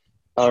here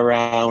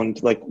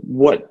around like,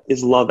 what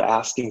is love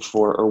asking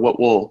for, or what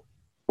will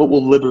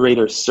liberate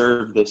or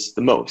serve this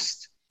the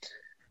most?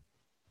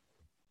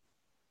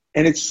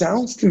 And it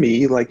sounds to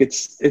me like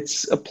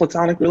it's a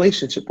platonic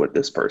relationship with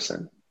this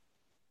person.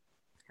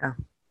 Yeah.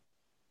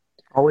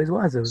 Always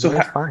was. It was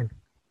always fine.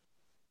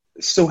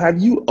 So have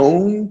you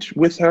owned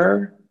with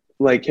her,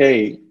 like,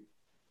 hey,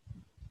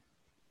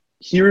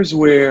 here's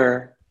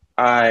where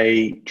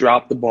I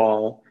dropped the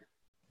ball.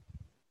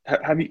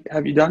 Have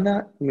you done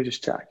that? Let me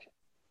just check.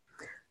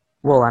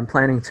 Well, I'm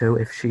planning to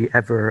if she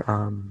ever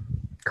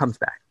comes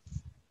back.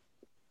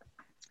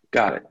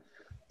 Got it.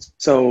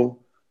 So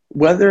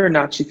whether or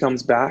not she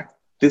comes back,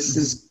 this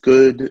is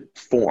good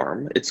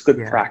form. It's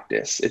good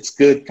practice. It's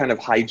good kind of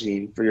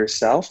hygiene for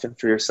yourself and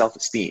for your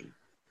self-esteem.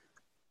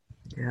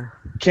 Yeah.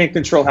 Can't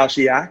control how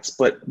she acts,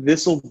 but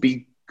this will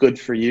be good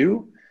for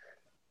you.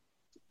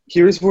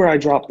 Here's where I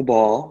dropped the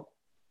ball.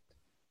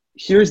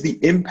 Here's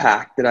the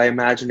impact that I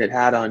imagine it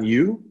had on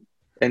you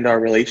and our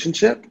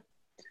relationship.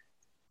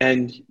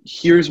 And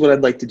here's what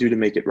I'd like to do to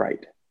make it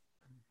right.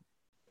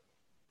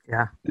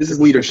 Yeah. This is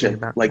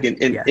leadership. Like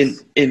in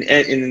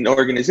an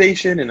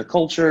organization, in a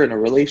culture, in a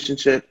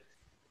relationship,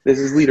 this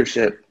is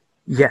leadership.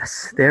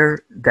 Yes,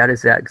 that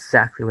is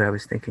exactly what I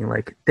was thinking.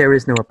 Like, there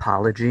is no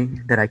apology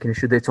that I can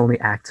issue. It's only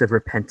acts of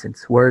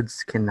repentance.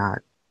 Words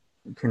cannot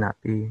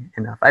be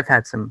enough. I've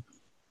had some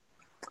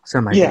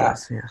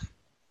ideas.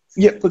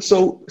 Yeah, but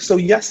so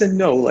yes and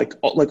no, like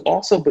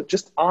also, but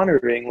just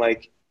honoring,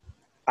 like,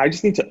 I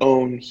just need to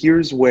own,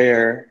 here's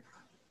where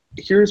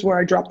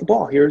I dropped the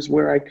ball. Here's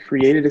where I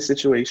created a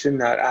situation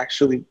that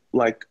actually,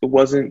 like, it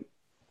wasn't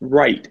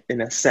right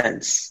in a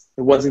sense.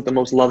 It wasn't the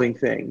most loving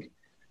thing.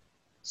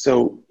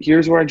 So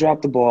here's where I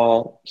dropped the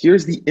ball.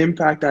 Here's the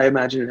impact I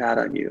imagine it had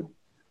on you.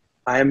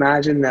 I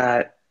imagine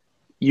that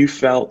you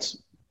felt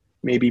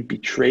maybe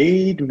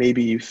betrayed.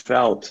 Maybe you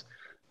felt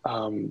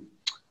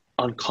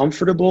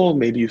uncomfortable.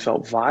 Maybe you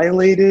felt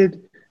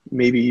violated.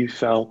 Maybe you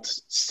felt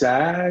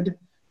sad.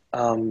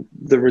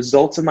 The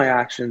results of my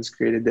actions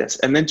created this.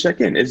 And then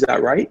check in. Is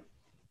that right?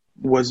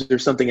 Was there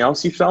something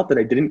else you felt that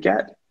I didn't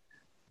get?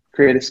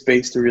 Create a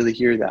space to really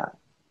hear that.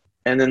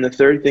 And then the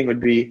third thing would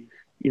be,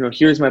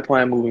 here's my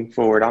plan moving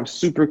forward. I'm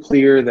super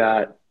clear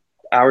that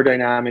our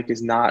dynamic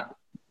is not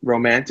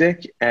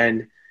romantic.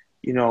 And,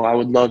 I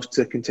would love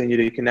to continue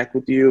to connect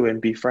with you and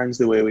be friends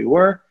the way we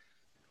were.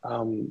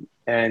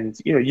 And,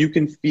 you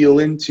can feel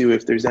into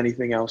if there's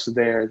anything else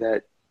there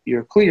that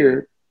you're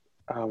clear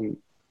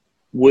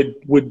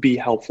would be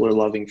helpful or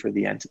loving for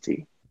the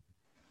entity.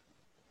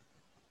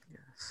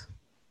 Yes.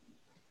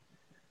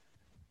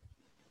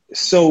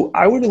 So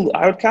I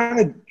would kind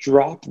of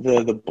drop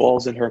the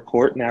balls in her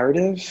court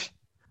narrative,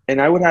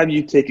 and I would have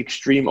you take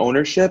extreme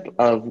ownership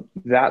of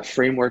that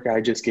framework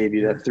I just gave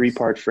you, that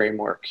 3-part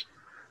framework.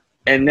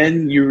 And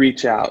then you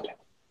reach out,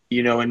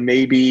 and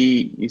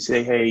maybe you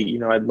say, hey,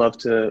 I'd love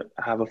to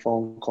have a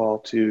phone call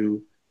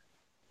to,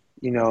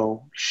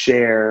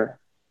 share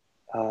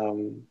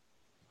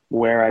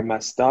where I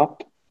messed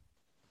up,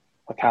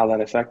 like how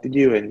that affected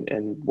you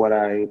and what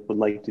I would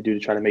like to do to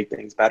try to make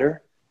things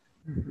better.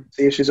 Mm-hmm.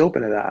 See if she's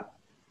open to that.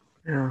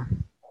 Yeah.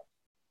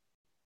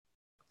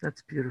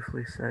 That's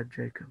beautifully said,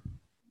 Jacob.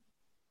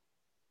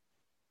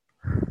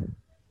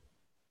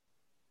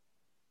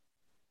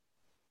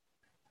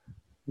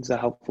 Is that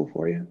helpful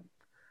for you?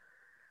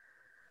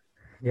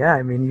 Yeah,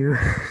 I mean, you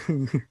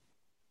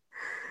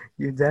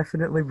you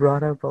definitely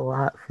brought up a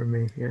lot for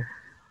me here.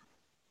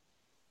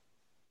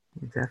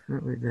 You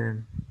definitely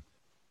did.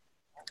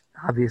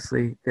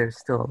 Obviously, there's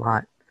still a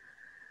lot.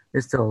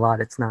 It's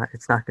not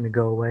going to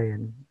go away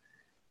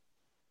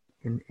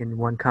in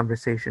one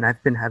conversation.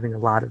 I've been having a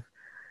lot of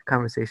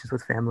conversations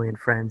with family and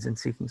friends and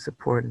seeking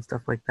support and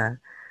stuff like that,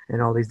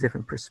 and all these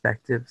different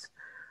perspectives,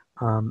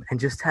 and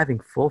just having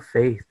full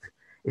faith.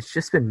 It's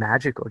just been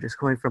magical, just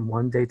going from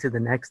one day to the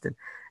next, and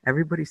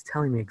everybody's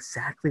telling me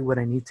exactly what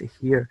I need to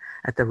hear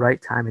at the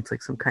right time. It's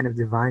like some kind of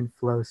divine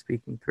flow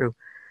speaking through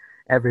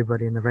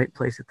everybody in the right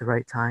place at the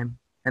right time.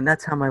 And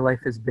that's how my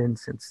life has been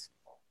since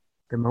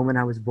the moment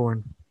I was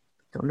born.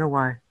 Don't know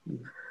why.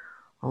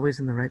 Always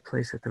in the right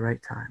place at the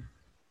right time.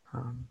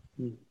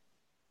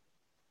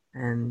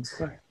 And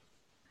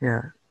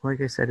yeah, like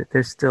I said,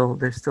 there's still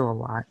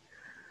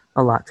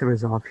a lot to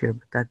resolve here,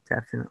 but that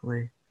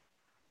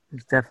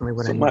is definitely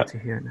what I need to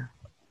hear now.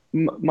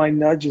 My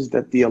nudge is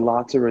that the a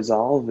lot to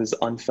resolve is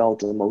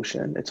unfelt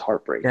emotion. It's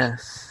heartbreak.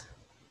 Yes.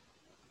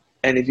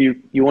 And if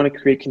you want to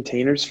create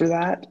containers for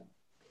that,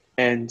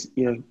 and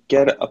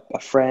get a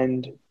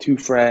friend, two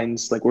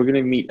friends, like we're going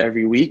to meet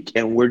every week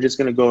and we're just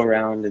going to go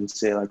around and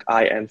say like,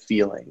 I am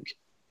feeling.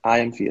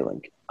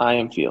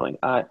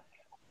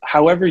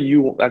 However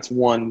that's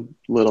one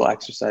little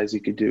exercise you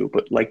could do,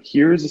 but like,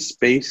 here's a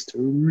space to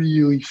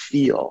really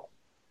feel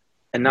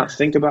and not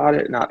think about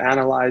it, not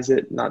analyze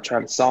it, not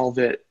try to solve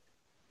it,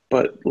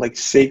 but like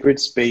sacred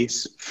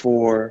space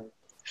for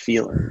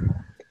feeling.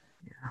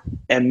 Yeah.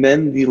 And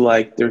then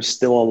there's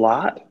still a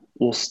lot,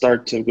 will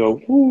start to go,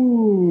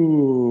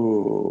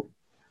 ooh.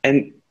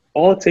 And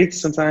all it takes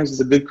sometimes is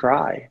a good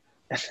cry.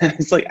 And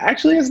it's like,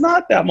 actually, it's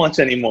not that much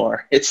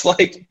anymore. It's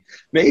like,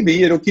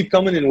 maybe it'll keep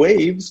coming in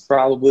waves,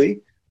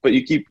 probably, but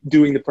you keep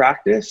doing the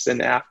practice,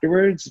 and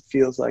afterwards it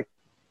feels like,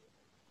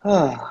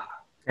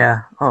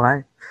 Yeah.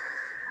 Oh,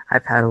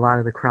 I've had a lot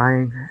of the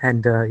crying,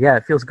 and yeah,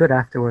 it feels good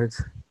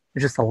afterwards.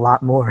 There's just a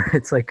lot more.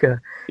 It's like,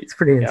 it's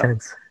pretty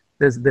intense.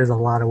 There's a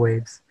lot of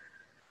waves.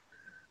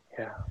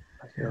 Yeah,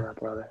 I feel that,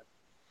 brother.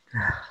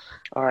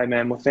 All right,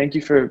 man. Well, thank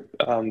you for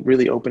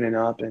really opening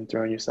up and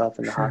throwing yourself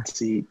in the hot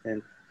seat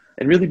and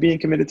really being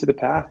committed to the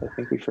path. I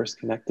think we first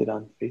connected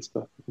on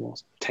Facebook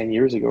almost 10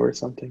 years ago or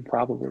something,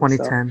 probably.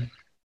 2010.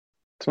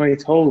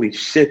 Holy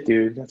shit,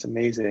 dude. That's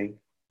amazing.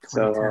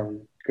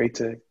 So great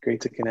to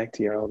connect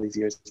here all these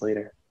years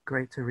later.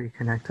 Great to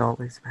reconnect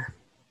always, man.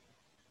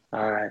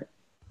 All right.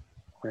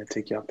 I'm going to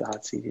take you off the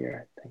hot seat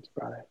here. Thank you,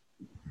 brother.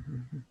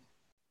 Mm-hmm.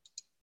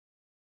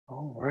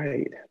 All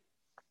right.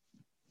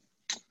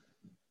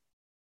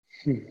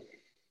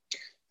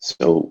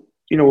 So,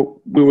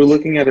 we were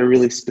looking at a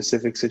really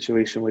specific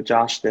situation with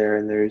Josh there,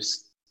 and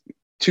there's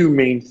two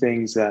main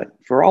things that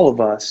for all of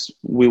us,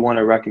 we want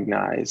to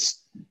recognize.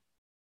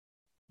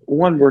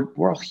 One, we're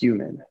all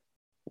human.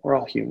 We're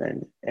all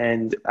human.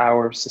 And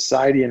our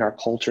society and our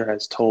culture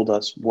has told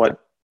us what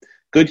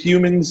good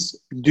humans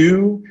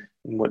do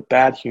and what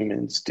bad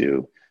humans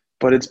do.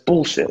 But it's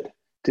bullshit.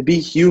 To be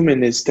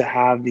human is to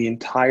have the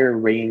entire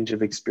range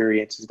of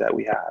experiences that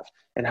we have.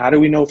 And how do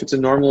we know if it's a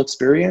normal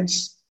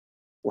experience?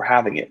 We're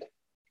having it.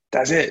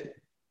 That's it.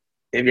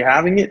 If you're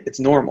having it, it's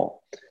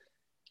normal.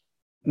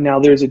 Now,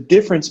 there's a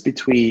difference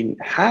between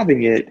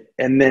having it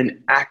and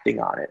then acting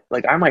on it.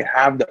 Like, I might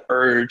have the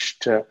urge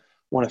to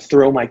want to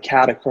throw my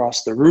cat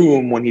across the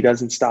room when he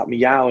doesn't stop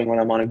meowing when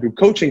I'm on a group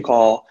coaching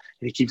call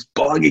and he keeps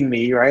bugging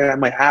me, right? I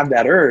might have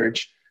that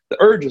urge. The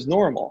urge is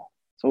normal.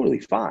 Totally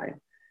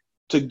fine.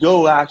 To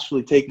go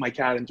actually take my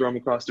cat and throw him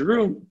across the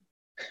room,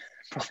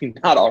 probably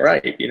not all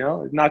right,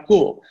 It's not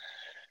cool.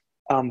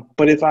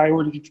 But if I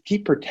were to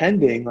keep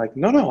pretending like,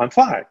 no, I'm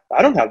fine.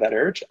 I don't have that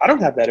urge.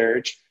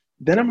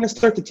 Then I'm going to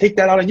start to take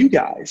that out on you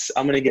guys.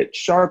 I'm going to get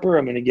sharper.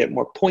 I'm going to get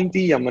more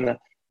pointy. I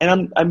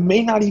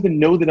may not even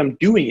know that I'm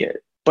doing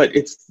it, but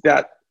it's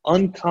that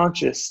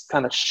unconscious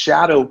kind of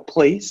shadow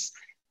place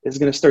is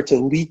going to start to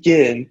leak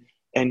in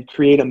and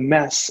create a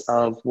mess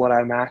of what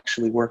I'm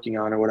actually working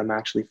on or what I'm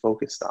actually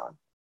focused on.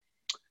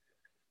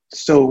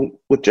 So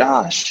with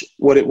Josh,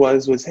 what it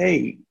was,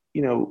 hey,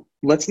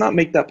 let's not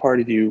make that part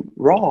of you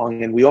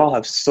wrong. And we all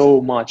have so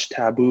much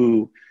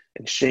taboo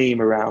and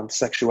shame around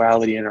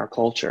sexuality in our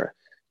culture,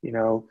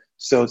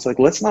 So it's like,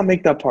 let's not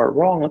make that part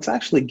wrong. Let's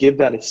actually give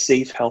that a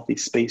safe, healthy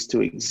space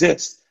to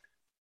exist.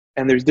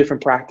 And there's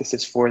different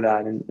practices for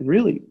that and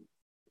really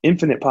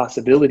infinite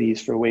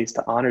possibilities for ways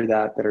to honor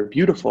that are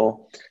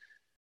beautiful.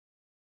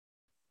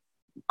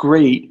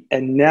 Great.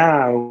 And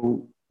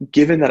now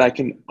given that I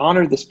can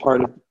honor this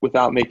part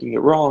without making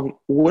it wrong,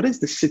 what is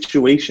the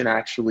situation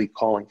actually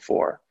calling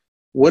for?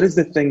 What is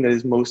the thing that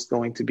is most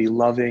going to be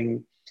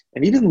loving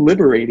and even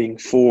liberating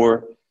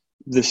for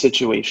the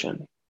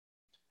situation?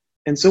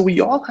 And so we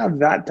all have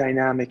that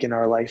dynamic in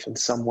our life in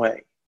some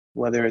way,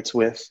 whether it's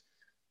with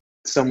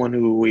someone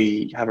who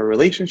we have a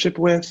relationship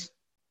with,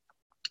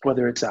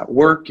 whether it's at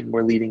work and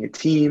we're leading a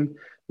team,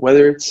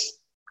 whether it's,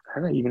 I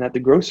don't know, even at the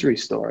grocery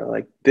store.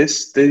 Like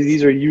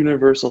these are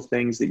universal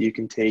things that you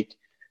can take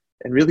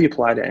and really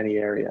apply to any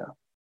area.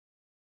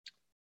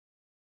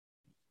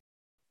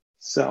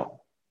 So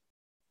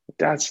with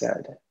that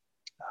said,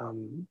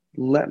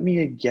 let me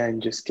again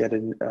just get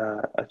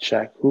a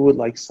check. Who would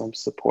like some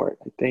support?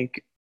 I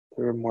think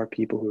there were more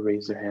people who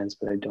raised their hands,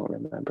 but I don't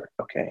remember.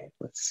 Okay,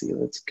 let's see.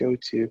 Let's go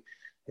to,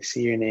 I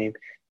see your name.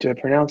 Do I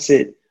pronounce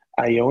it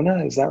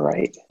Iona? Is that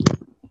right?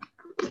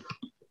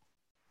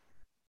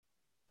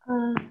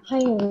 Hi,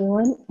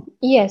 everyone.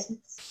 Yes,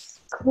 it's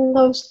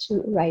close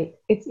to right.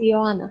 It's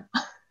Ioana.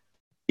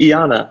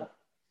 Iana.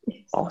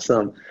 Yes.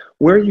 Awesome.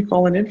 Where are you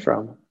calling in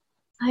from?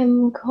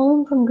 I'm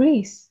calling from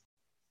Greece.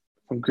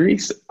 From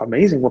Greece.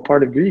 Amazing. What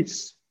part of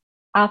Greece?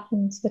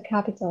 Athens, the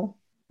capital,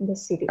 the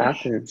city.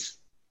 Athens.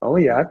 Oh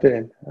yeah, I've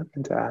been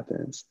to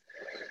Athens.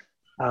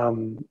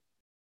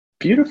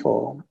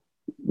 Beautiful.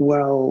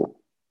 Well,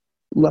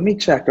 let me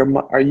check.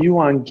 Are you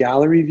on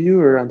gallery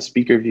view or on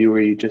speaker view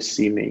where you just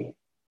see me?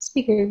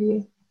 Speaker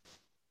view.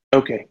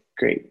 Okay,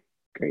 great.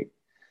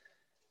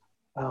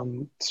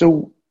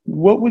 So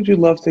what would you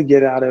love to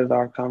get out of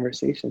our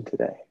conversation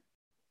today?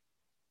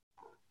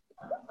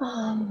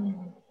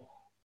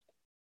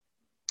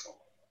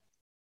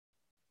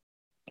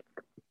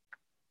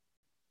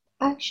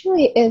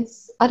 Actually,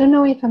 I don't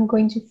know if I'm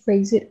going to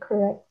phrase it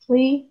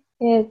correctly.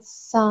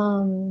 It's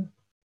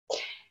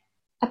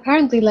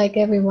apparently, like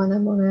everyone,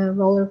 I'm on a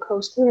roller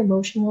coaster,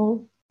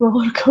 emotional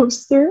roller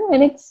coaster,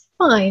 and it's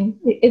fine.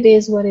 It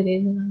is what it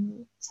is, and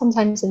I'm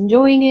sometimes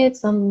enjoying it.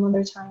 Some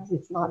other times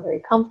it's not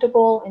very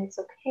comfortable, and it's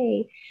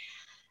okay.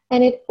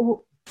 And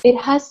it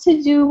has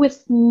to do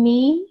with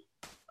me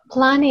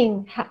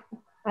planning.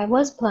 I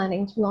was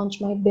planning to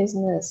launch my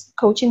business,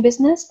 coaching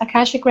business,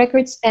 Akashic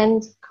Records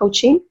and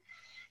Coaching,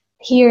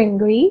 here in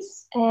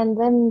Greece, and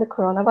then the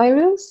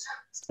coronavirus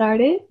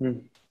started.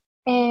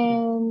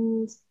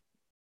 And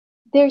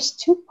there's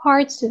two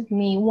parts of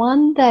me.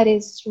 One that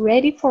is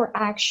ready for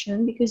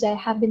action because I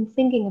have been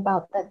thinking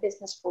about that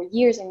business for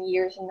years and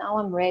years, and now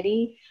I'm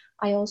ready.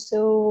 I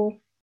also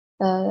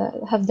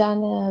have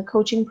done a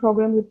coaching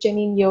program with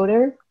Janine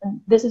Yoder,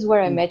 and this is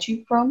where I met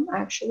you from,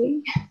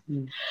 actually.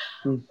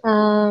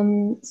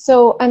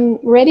 So I'm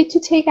ready to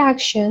take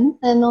action,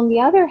 and on the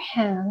other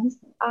hand,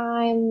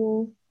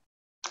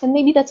 and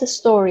maybe that's a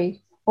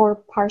story, or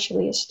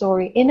partially a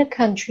story, in a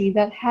country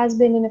that has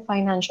been in a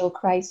financial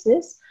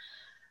crisis.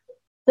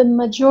 The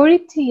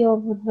majority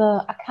of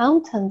the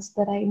accountants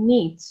that I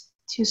meet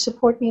to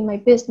support me in my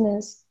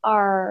business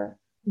are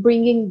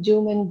bringing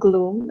doom and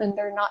gloom, and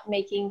they're not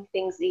making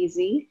things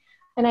easy.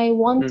 And I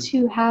want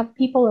to have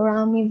people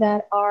around me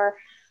that are,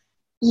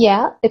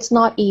 yeah, it's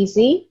not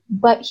easy,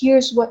 but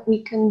here's what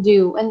we can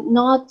do, and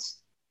not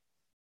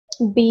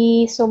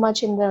be so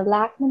much in the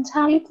lack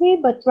mentality,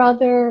 but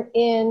rather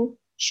in,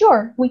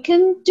 sure, we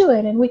can do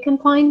it and we can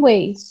find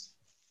ways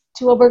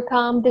to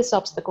overcome this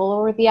obstacle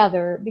or the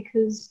other.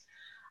 Because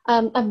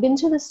I've been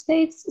to the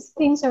States.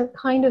 Things are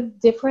kind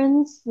of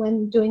different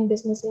when doing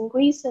business in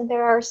Greece, and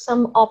there are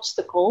some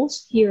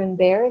obstacles here and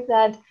there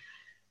that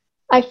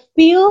I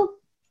feel,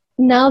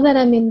 now that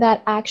I'm in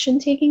that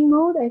action-taking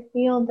mode, I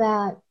feel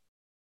that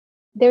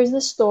there's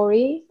the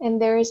story and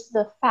there's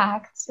the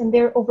facts, and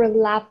they're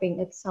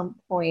overlapping at some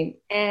point.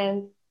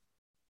 And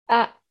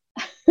I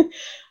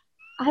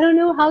don't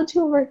know how to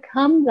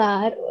overcome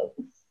that.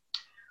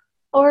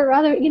 Or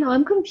rather,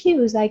 I'm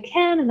confused. I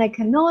can and I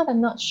cannot.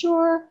 I'm not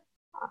sure.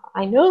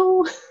 I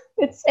know.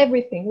 It's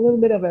everything, a little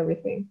bit of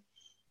everything.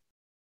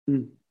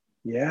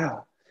 Yeah.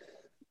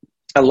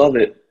 I love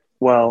it.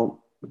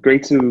 Well,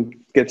 great to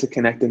get to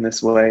connect in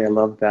this way. I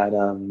love that,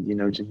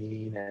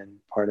 Janine and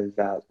part of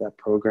that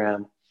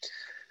program.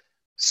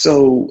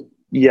 So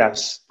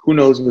yes, who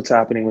knows what's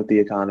happening with the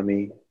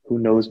economy? Who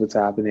knows what's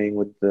happening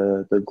with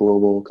the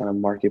global kind of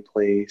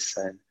marketplace?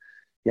 And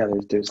yeah,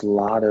 there's a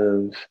lot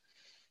of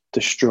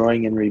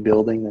destroying and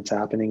rebuilding that's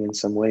happening in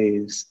some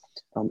ways.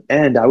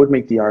 And I would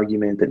make the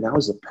argument that now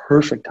is the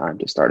perfect time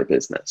to start a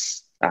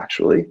business,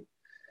 actually.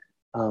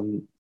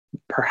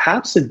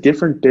 Perhaps a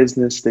different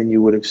business than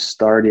you would have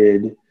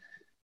started,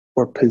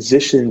 or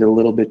positioned a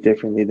little bit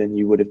differently than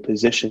you would have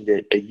positioned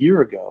it a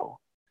year ago.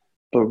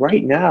 But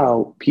right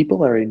now,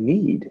 people are in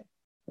need.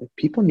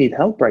 People need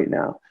help right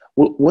now.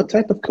 What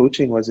type of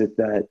coaching was it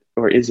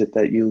is it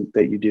that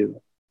you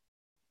do?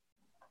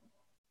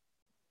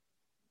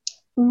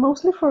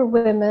 Mostly for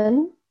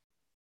women.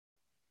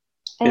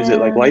 Is it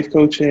like life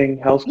coaching,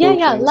 health coaching,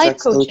 life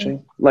sex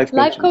coaching? Life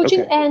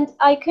coaching. Okay. And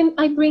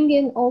I bring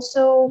in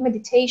also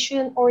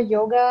meditation or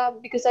yoga,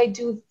 because I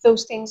do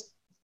those things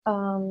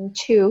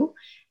too.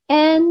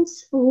 and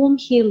womb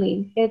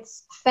healing.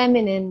 It's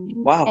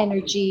feminine Wow.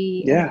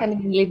 energy Yeah. and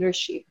feminine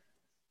leadership.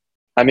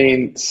 I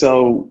mean,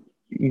 so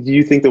do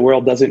you think the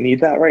world doesn't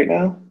need that right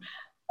now?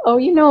 Oh,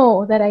 you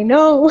know that I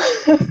know.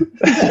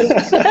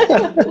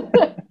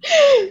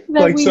 That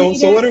Like, we so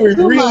need what are it we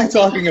too really much.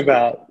 talking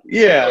about?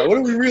 Yeah, what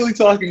are we really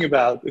talking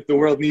about if the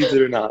world needs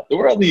it or not? The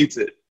world needs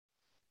it.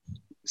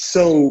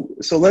 So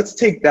let's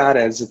take that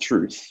as a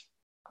truth.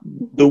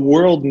 The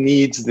world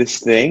needs this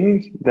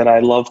thing that I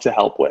love to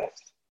help with.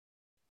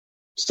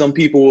 Some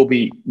people will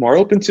be more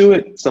open to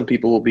it. Some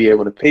people will be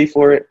able to pay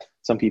for it.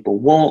 Some people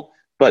won't.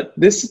 But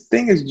this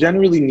thing is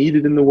generally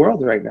needed in the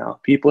world right now.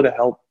 People to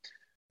help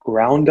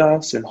ground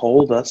us and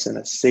hold us in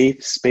a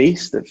safe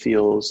space that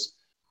feels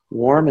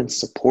warm and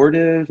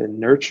supportive and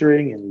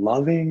nurturing and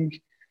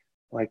loving.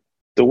 Like,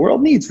 the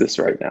world needs this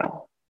right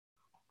now.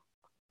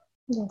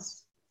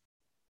 Yes.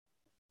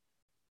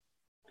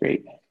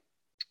 Great.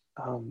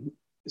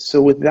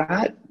 So with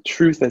that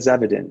truth as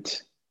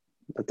evident,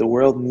 that the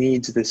world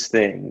needs this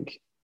thing,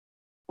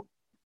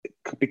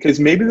 because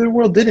maybe the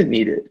world didn't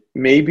need it.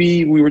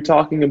 Maybe we were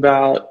talking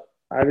about,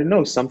 I don't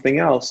know, something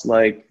else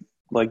like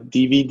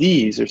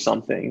DVDs or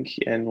something.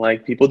 And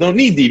like, people don't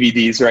need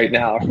DVDs right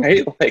now,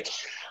 right? Like,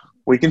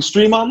 we can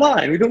stream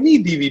online. We don't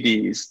need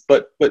DVDs,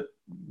 but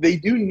we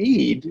do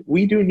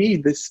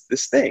need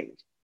this thing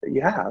that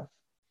you have.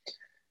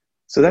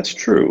 So that's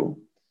true.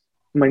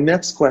 My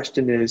next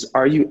question is,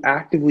 are you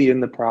actively in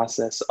the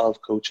process of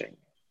coaching?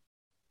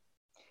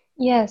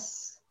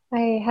 Yes,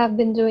 I have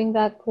been doing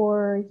that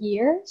for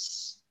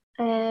years,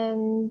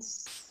 and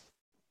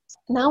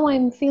now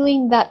I'm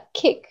feeling that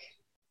kick,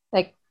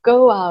 like,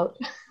 go out.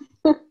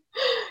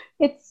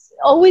 It's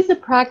always the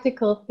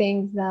practical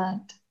things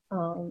that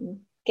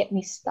get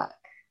me stuck.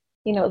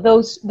 You know,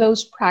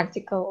 those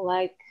practical,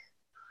 like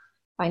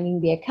finding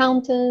the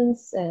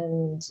accountants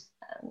and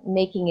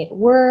making it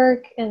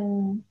work.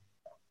 And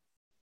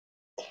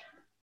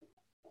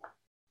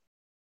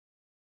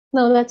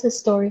no, that's a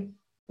story.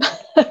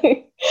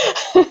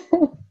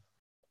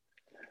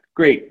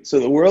 Great. So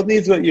the world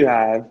needs what you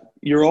have.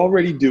 You're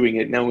already doing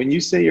it. Now, when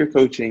you say you're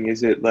coaching,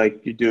 is it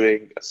like you're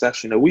doing a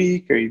session a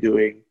week? Are you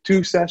doing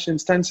 2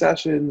 sessions, 10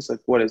 sessions?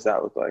 Like, what does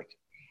that look like?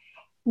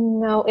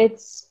 No,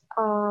 it's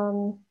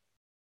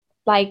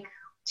like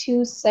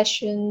 2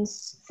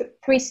 sessions,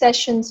 3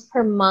 sessions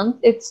per month.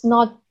 It's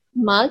not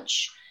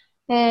much.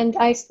 And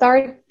I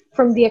start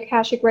from the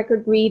Akashic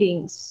Record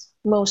readings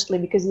mostly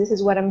because this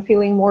is what I'm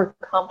feeling more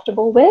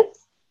comfortable with.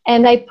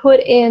 And I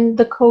put in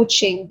the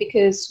coaching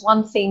because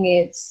one thing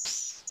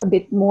is a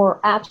bit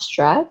more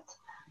abstract.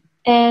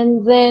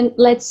 And then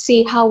let's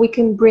see how we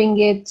can bring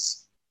it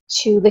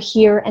to the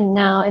here and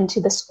now and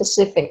to the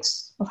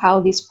specifics of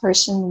how this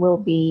person will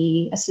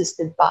be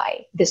assisted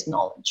by this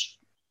knowledge.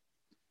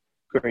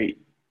 Great.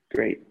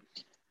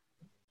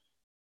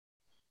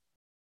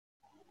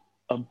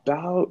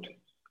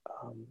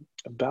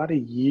 About a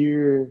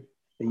year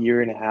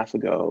and a half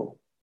ago,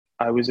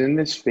 I was in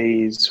this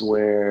phase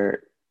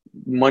where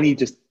money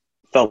just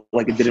felt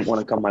like it didn't want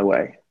to come my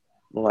way.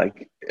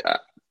 Like,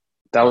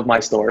 that was my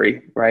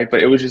story, right?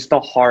 But it was just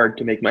felt hard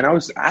to make money. I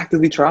was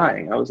actively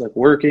trying. I was like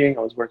working.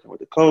 I was working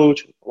with a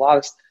coach. I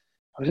was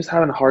just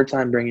having a hard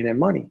time bringing in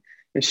money.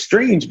 It's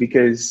strange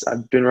because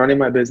I've been running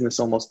my business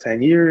almost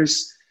 10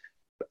 years.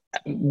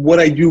 What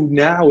I do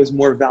now is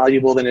more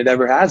valuable than it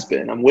ever has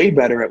been. I'm way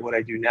better at what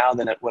I do now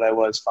than at what I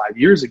was 5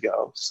 years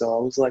ago. So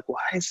I was like,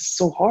 why is this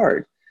so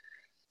hard?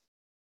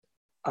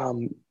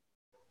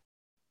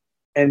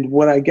 And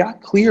what I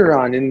got clear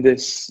on in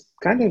this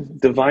kind of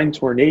divine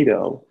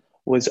tornado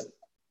was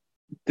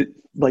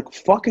like,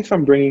 fuck if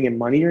I'm bringing in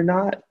money or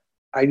not.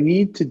 I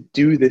need to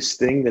do this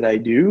thing that I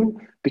do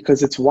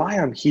because it's why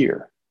I'm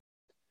here.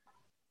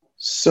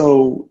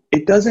 So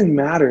it doesn't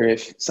matter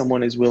if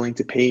someone is willing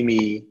to pay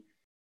me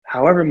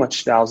however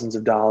much thousands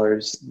of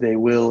dollars they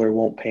will or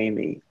won't pay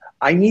me.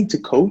 I need to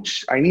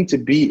coach. I need to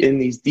be in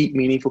these deep,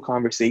 meaningful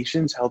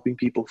conversations, helping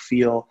people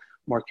feel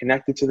more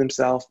connected to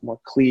themselves, more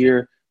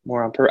clear,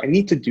 more on purpose. I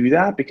need to do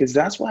that because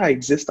that's why I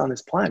exist on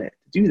this planet,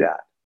 to do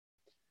that.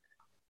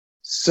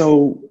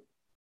 So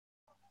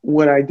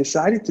what I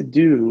decided to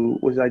do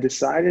was I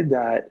decided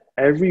that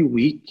every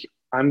week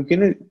I'm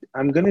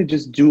gonna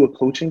just do a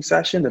coaching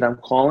session that I'm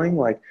calling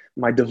like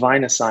my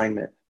divine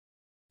assignment.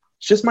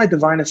 It's just my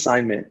divine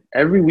assignment.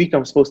 Every week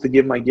I'm supposed to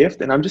give my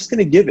gift, and I'm just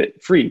gonna give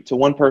it free to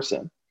one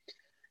person.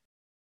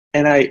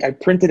 And I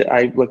printed it.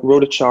 I like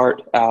wrote a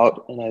chart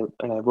out, and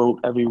I wrote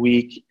every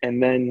week,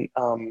 and then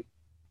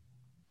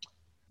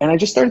and I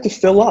just started to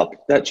fill up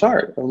that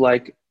chart of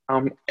like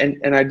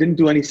and I didn't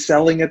do any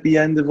selling at the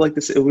end of like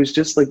this. It was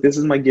just like, this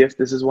is my gift.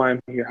 This is why I'm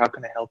here. How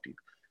can I help you?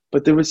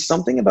 But there was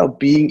something about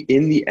being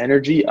in the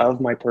energy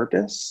of my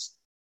purpose,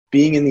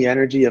 being in the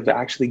energy of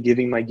actually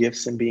giving my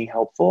gifts and being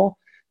helpful,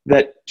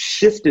 that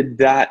shifted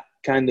that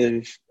kind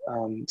of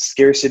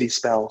scarcity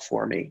spell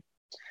for me.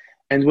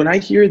 And when I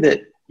hear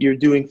that you're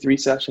doing 3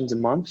 sessions a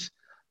month,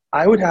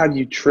 I would have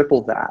you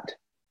triple that,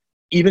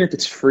 even if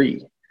it's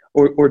free.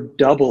 or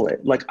double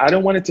it. Like, I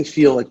don't want it to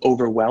feel like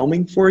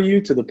overwhelming for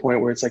you to the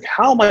point where it's like,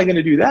 how am I going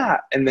to do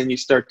that? And then you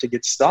start to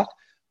get stuck.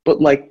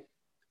 But like,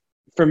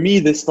 for me,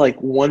 this like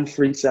 1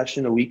 free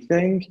session a week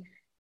thing,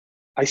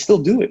 I still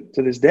do it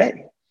to this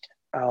day.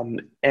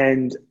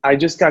 And I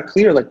just got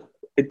clear, like,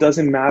 it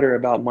doesn't matter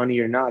about money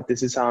or not.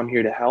 This is how I'm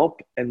here to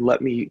help, and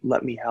let me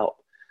help.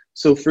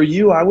 So for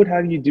you, I would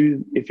have you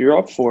do, if you're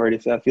up for it,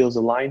 if that feels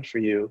aligned for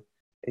you,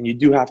 and you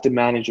do have to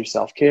manage your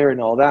self-care and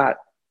all that,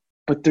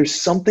 but there's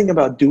something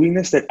about doing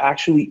this that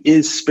actually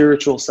is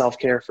spiritual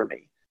self-care for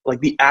me. Like,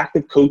 the act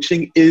of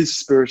coaching is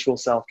spiritual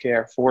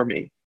self-care for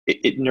me.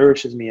 It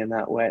nourishes me in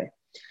that way.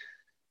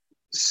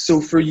 So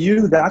for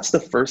you, that's the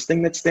first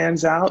thing that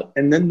stands out.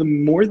 And then the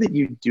more that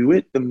you do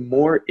it, the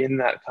more in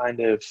that kind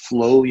of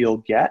flow you'll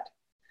get.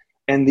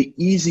 And the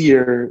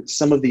easier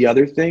some of the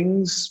other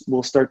things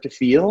will start to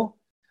feel,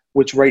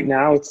 which right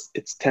now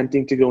it's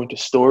tempting to go into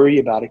story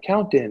about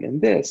accountant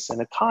and this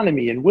and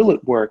economy and will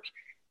it work.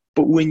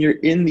 But when you're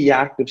in the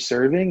act of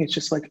serving, it's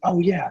just like, oh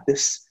yeah,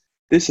 this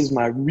is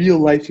my real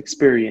life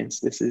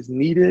experience. This is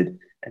needed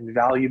and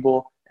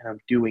valuable, and I'm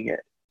doing it.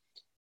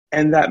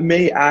 And that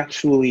may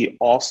actually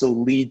also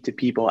lead to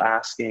people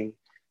asking,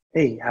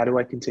 hey, how do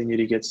I continue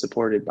to get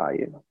supported by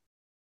you?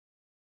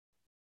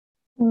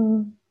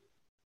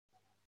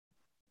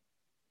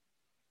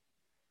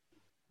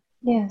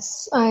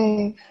 Yes,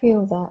 I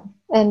feel that.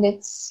 And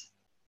it's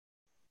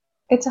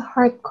a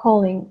hard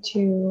calling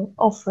to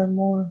offer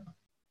more.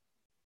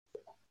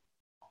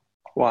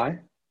 Why?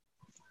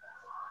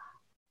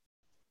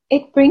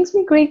 It brings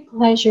me great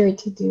pleasure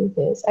to do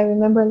this. I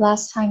remember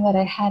last time that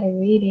I had a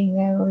reading,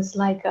 I was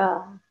like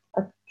a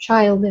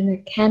child in a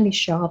candy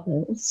shop,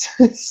 and it's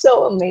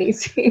so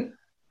amazing.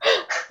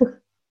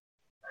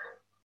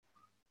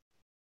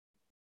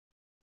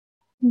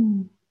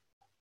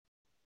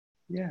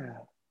 Yeah.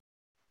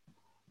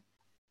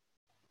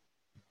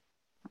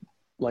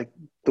 Like,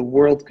 the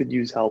world could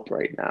use help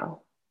right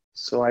now.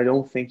 So I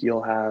don't think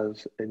you'll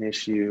have an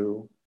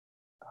issue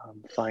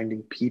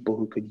finding people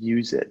who could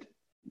use it.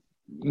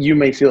 You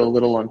may feel a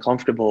little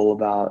uncomfortable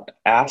about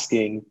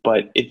asking,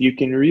 but if you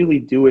can really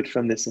do it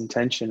from this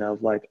intention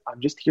of like,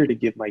 I'm just here to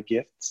give my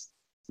gifts,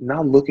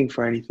 not looking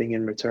for anything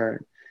in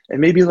return.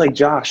 And maybe like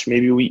Josh,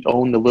 maybe we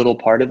own the little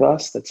part of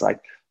us that's like,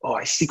 oh,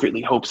 I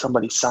secretly hope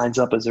somebody signs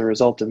up as a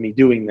result of me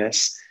doing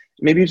this.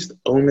 Maybe just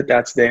own that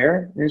that's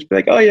there and just be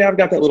like, oh yeah, I've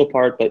got that little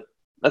part, but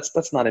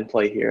that's not in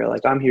play here.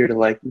 Like, I'm here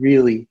to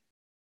really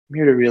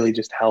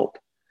just help.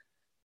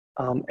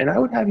 And I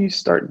would have you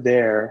start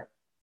there.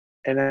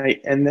 And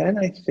then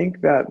I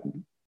think that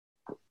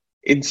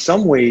in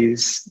some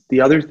ways,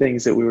 the other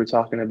things that we were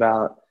talking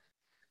about,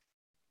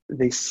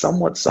 they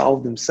somewhat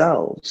solve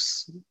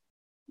themselves.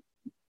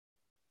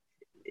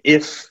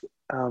 If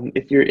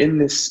you're in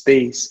this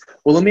space,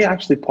 well, let me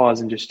actually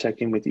pause and just check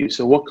in with you.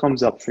 So what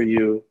comes up for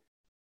you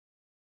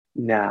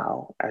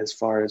now as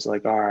far as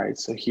like, all right,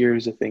 so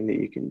here's a thing that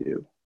you can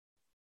do?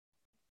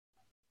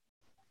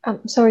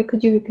 Sorry,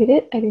 could you repeat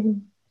it? I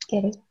didn't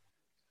get it.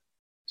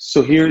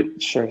 So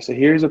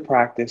here's a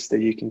practice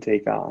that you can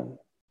take on,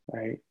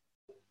 right?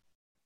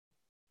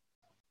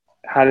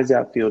 How does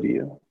that feel to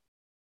you?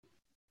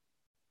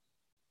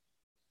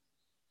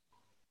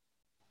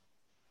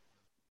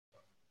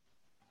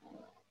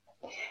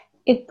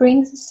 It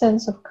brings a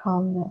sense of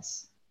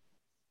calmness.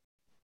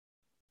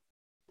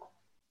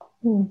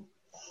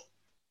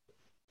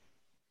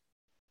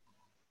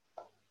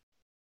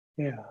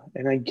 Yeah,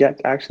 and I get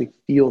to actually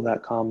feel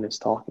that calmness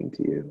talking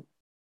to you.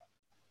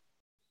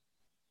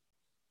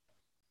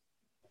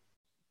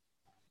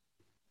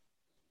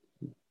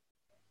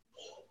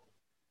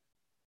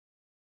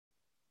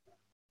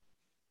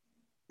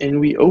 And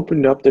we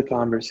opened up the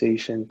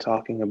conversation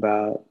talking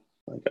about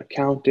like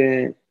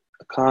accountant,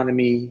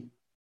 economy.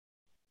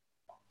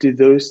 Do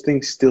those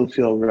things still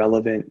feel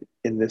relevant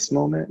in this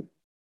moment?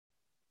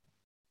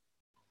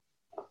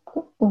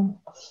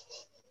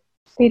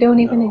 They don't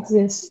even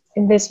exist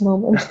in this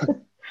moment.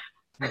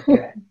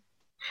 Okay.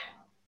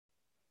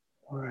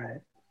 All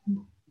right.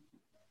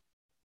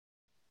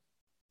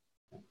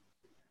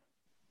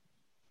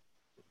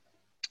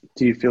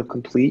 Do you feel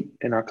complete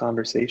in our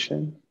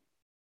conversation?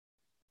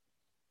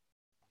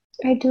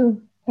 I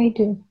do.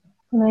 And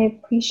I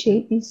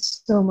appreciate you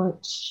so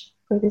much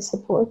for the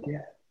support.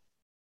 Yeah.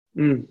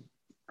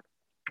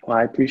 Well,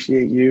 I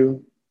appreciate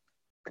you.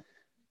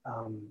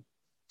 And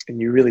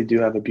you really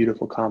do have a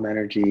beautiful, calm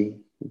energy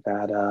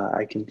that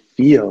I can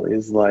feel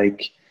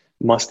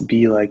must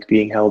be like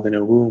being held in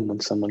a womb when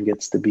someone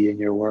gets to be in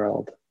your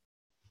world.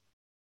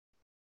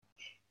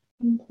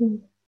 Thank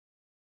you.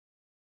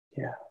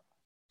 Yeah.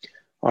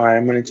 All right,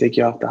 I'm going to take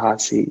you off the hot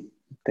seat.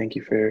 Thank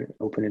you for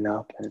opening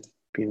up and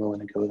being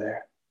willing to go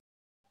there.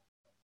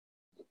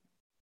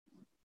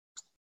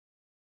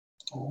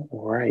 All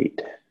right.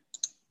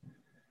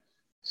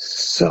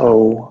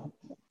 So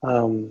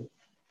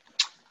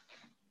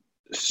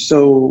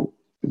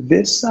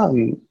this,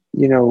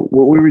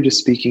 what we were just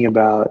speaking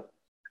about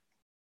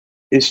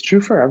is true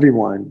for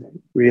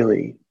everyone,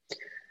 really.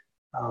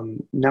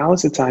 now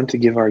is the time to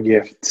give our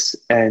gifts.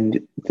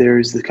 And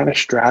there's the kind of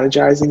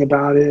strategizing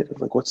about it,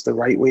 of like what's the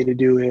right way to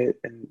do it,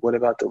 and what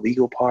about the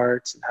legal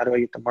parts, and how do I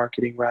get the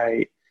marketing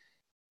right?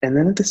 And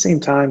then at the same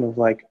time of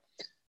like,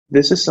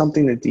 this is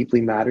something that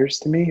deeply matters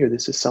to me, or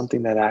this is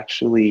something that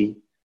actually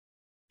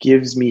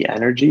gives me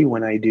energy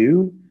when I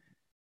do,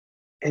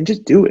 and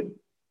just do it.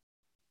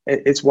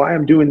 It's why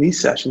I'm doing these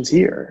sessions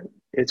here.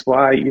 It's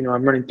why, I'm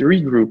running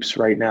 3 groups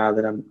right now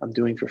that I'm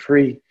doing for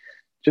free,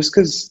 just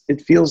because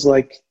it feels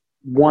like,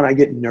 1, I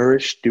get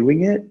nourished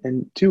doing it,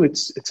 and 2,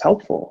 it's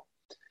helpful.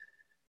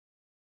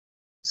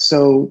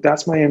 So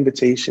that's my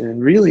invitation,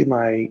 and really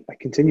I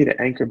continue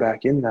to anchor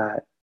back in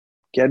that,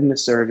 get into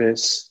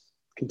service,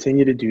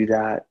 continue to do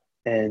that,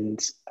 and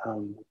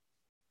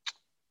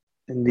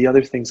the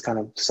other things kind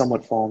of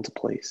somewhat fall into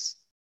place.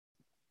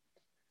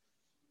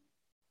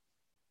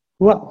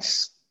 Who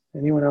else?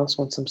 Anyone else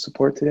want some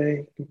support today?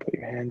 You can put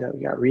your hand up.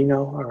 We got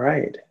Reno. All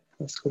right,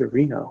 let's go to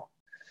Reno.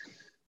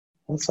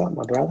 What's up,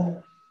 my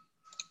brother?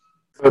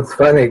 So it's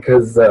funny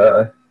because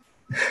I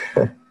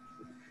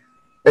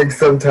think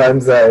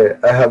sometimes I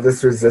have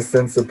this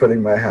resistance to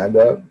putting my hand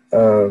up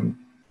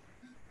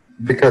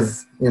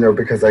because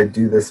I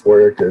do this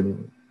work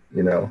and,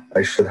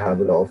 I should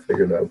have it all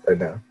figured out by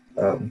now.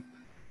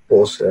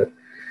 Bullshit.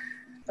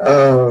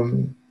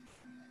 And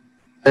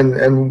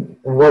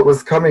what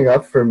was coming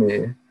up for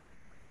me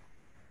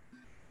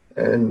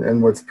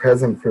and what's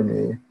present for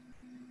me,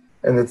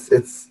 and it's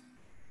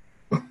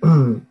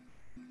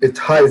it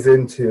ties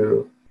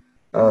into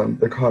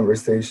the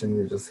conversation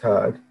you just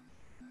had,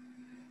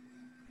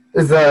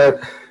 is that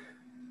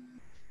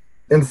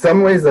in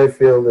some ways I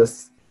feel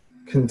this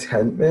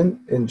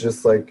contentment in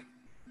just like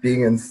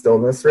being in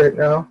stillness right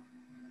now,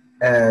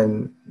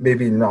 and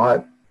maybe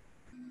not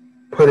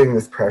putting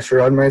this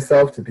pressure on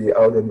myself to be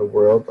out in the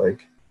world,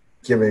 like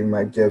giving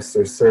my gifts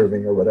or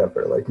serving or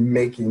whatever, like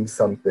making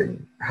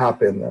something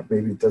happen that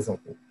maybe doesn't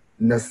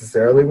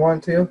necessarily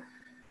want to.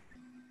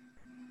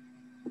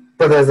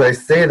 But as I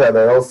say that,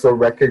 I also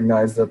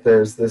recognize that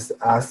there's this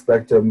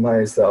aspect of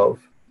myself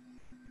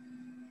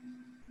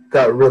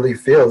that really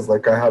feels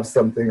like I have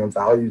something of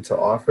value to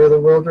offer the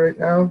world right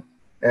now.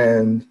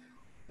 And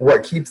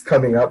what keeps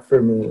coming up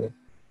for me,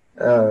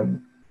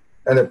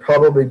 and it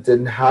probably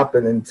didn't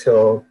happen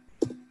until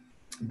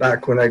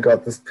back when I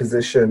got this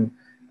position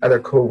at a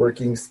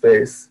co-working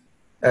space,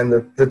 and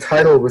the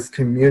title was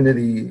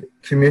community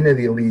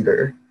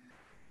leader.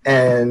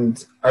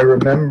 And I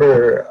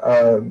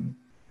remember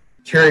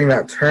hearing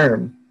that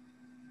term,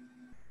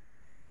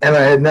 and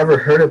I had never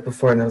heard it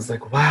before, and I was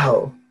like,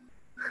 wow,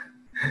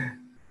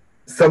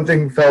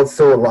 something felt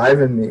so alive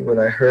in me when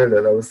I heard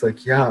it. I was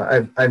like,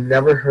 yeah, I've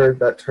never heard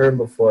that term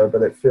before,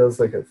 but it feels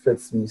like it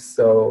fits me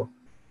so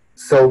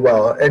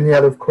well. And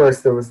yet, of course,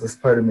 there was this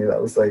part of me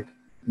that was like,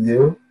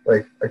 you,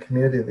 like a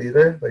community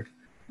leader, like,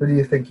 who do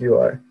you think you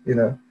are,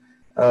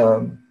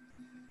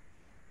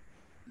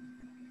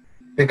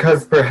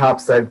 because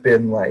perhaps I've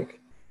been like,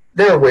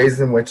 there are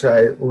ways in which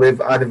I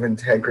live out of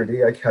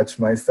integrity. I catch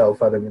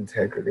myself out of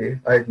integrity.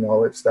 I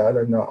acknowledge that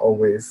I'm not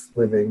always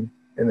living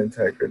in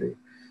integrity.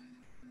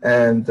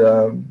 And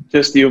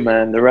just you,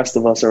 man. The rest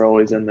of us are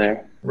always in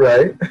there.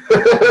 Right?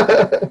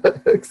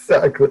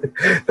 Exactly.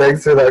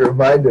 Thanks for that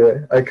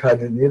reminder. I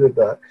kind of needed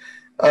that.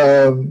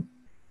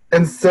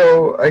 And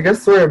so I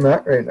guess where I'm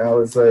at right now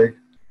is like,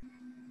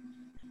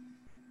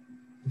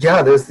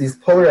 yeah, there's these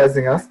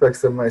polarizing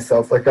aspects of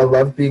myself. Like I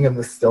love being in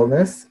the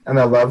stillness, and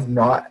I love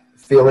not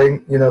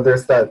feeling,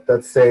 there's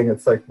that saying,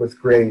 it's like with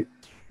great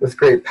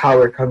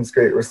power comes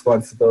great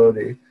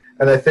responsibility.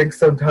 And I think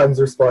sometimes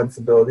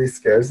responsibility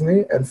scares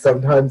me, and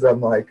sometimes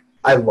I'm like,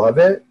 I love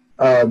it.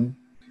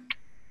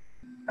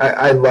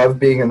 I love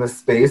being in the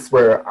space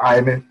where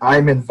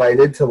I'm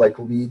invited to like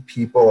lead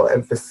people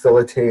and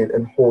facilitate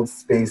and hold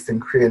space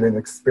and create an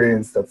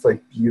experience that's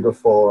like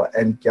beautiful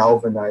and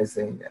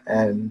galvanizing,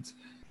 and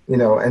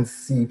and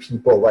see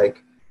people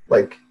like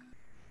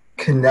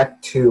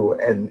connect to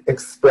and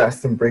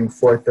express and bring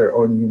forth their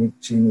own unique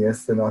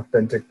genius and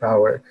authentic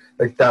power.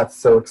 Like that's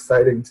so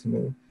exciting to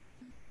me.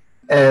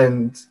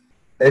 And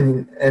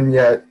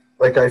yet,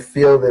 like, I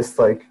feel this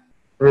like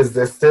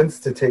resistance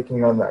to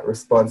taking on that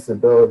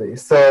responsibility.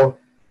 So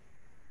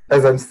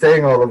as I'm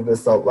saying all of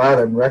this out loud,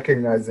 I'm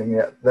recognizing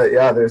that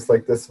there's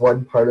like this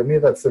one part of me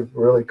that's like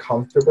really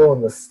comfortable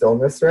in the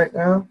stillness right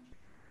now.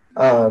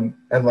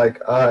 And like,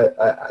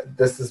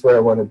 this is where I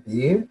want to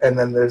be. And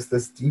then there's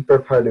this deeper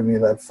part of me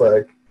that's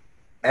like,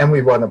 and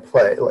we want to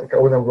play. Like, I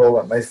want to roll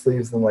up my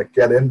sleeves and like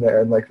get in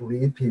there and like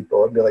lead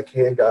people and be like,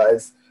 hey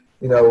guys,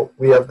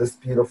 we have this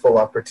beautiful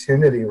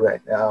opportunity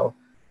right now.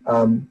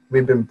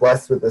 We've been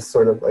blessed with this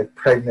sort of like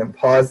pregnant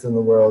pause in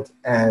the world.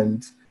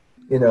 And,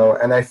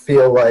 and I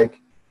feel like,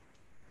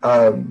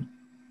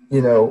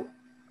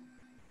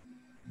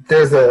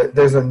 there's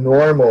a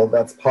normal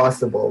that's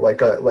possible,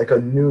 like a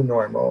new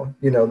normal,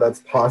 that's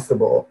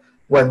possible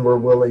when we're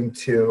willing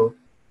to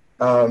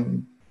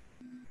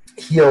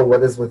heal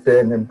what is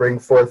within and bring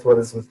forth what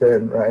is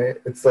within, right?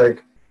 It's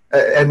like,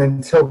 and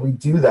until we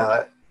do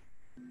that,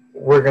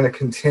 we're going to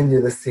continue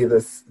to see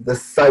this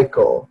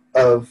cycle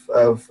of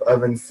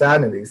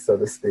insanity, so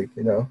to speak,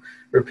 you know,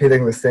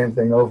 repeating the same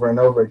thing over and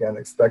over again,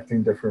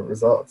 expecting different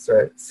results,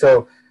 right?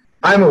 So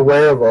I'm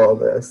aware of all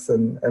this,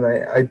 and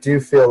I do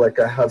feel like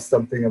I have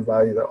something of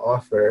value to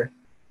offer.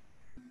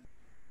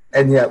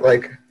 And yet,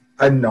 like,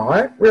 I'm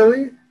not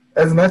really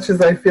as much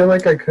as I feel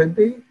like I could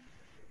be.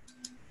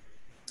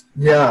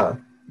 Yeah.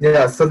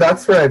 So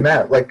that's where I'm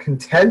at, like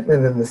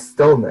contentment in the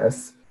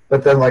stillness,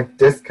 but then like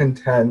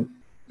discontent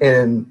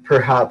in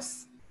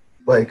perhaps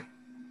like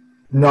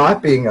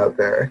not being out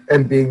there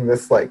and being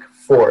this like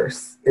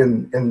force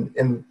in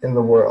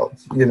the world,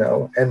 you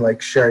know, and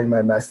like sharing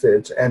my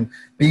message and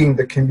being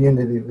the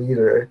community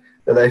leader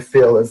that I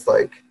feel is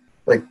like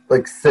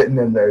sitting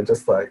in there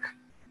just like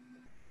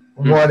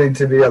wanting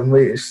to be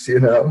unleashed, you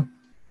know?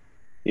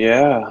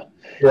 Yeah.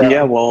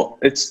 Well,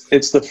 it's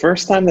the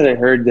first time that I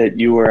heard that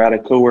you were at a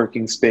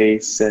co-working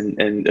space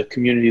and a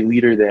community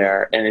leader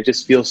there, and it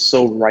just feels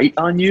so right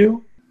on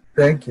you.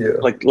 Thank you.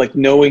 Like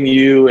knowing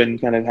you and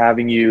kind of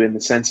having you in the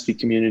Sensefeed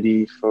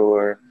community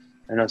for,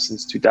 I don't know,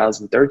 since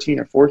 2013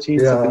 or 14,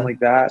 something like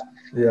that.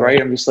 Yeah. Right?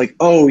 I'm just like,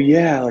 oh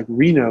yeah, like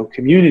Reno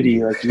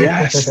community, like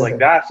yes, like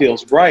that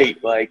feels right.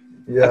 Like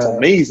that's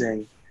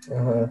amazing.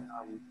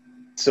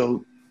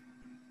 So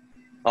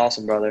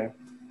awesome, brother.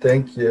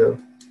 Thank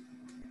you.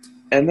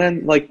 And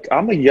then, like,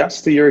 I'm a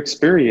yes to your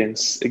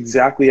experience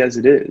exactly as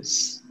it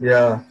is.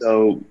 Yeah.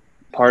 So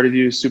part of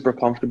you is super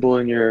comfortable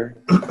in your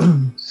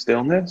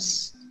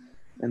stillness.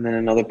 And then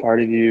another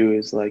part of you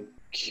is, like,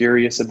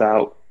 curious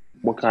about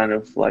what kind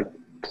of, like,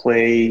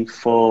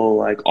 playful,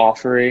 like,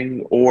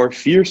 offering or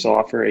fierce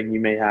offering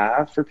you may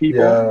have for people.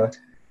 Yeah.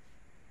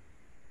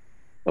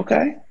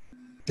 Okay.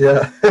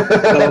 Yeah.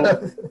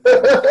 So,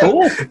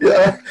 cool.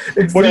 Yeah.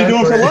 Exactly. What are you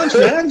doing for lunch,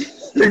 man?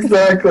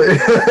 Exactly.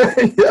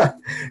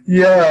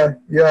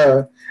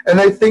 Yeah. And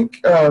I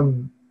think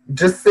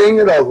just saying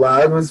it out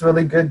loud was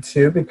really good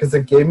too, because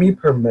it gave me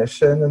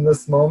permission in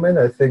this moment,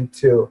 I think,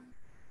 to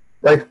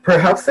like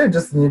perhaps I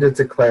just needed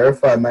to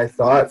clarify my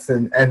thoughts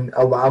and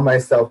allow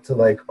myself to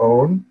like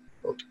own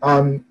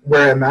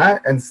where I'm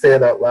at and say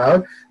it out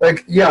loud.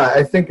 Like, yeah,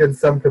 I think in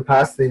some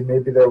capacity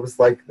maybe there was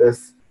like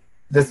this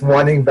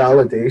wanting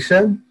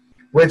validation,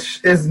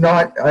 which is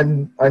not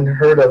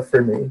unheard of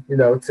for me, you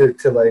know,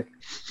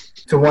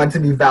 to want to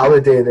be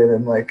validated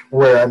in like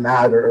where I'm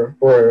at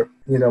or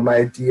you know, my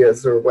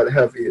ideas or what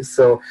have you.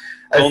 So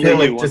I only feel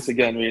like once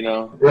again, you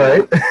know,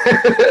 right?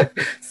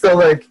 So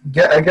like,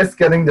 I guess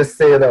getting to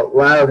say it out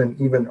loud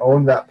and even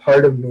own that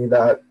part of me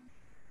that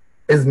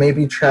is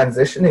maybe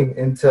transitioning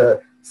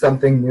into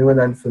something new and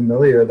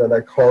unfamiliar that I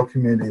call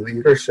community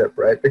leadership,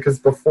 right? Because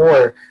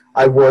before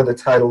I wore the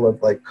title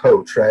of like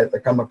coach, right?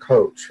 Like I'm a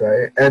coach,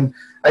 right? And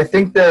I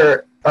think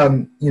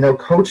you know,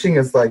 coaching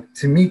is like,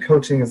 to me,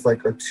 coaching is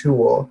like a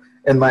tool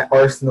in my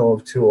arsenal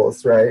of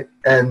tools, right?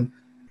 And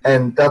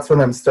that's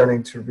what I'm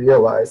starting to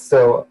realize.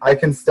 So I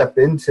can step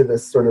into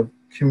this sort of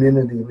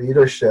community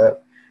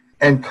leadership,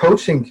 and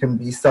coaching can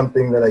be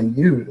something that I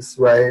use,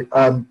 right?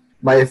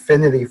 My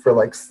affinity for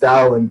like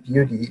style and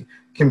beauty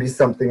can be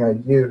something I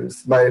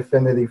use. My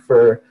affinity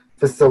for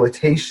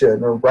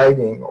facilitation or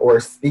writing or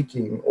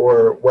speaking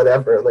or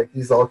whatever, like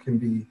these all can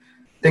be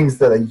things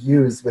that I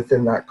use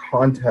within that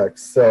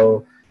context.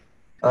 So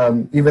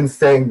even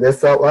saying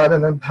this out loud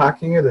and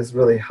unpacking it is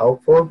really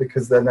helpful,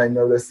 because then I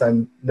notice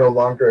I'm no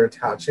longer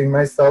attaching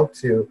myself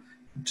to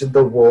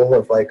the role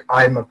of like,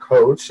 I'm a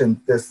coach and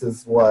this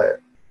is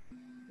what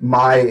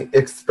my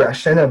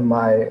expression and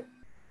my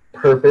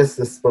purpose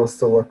is supposed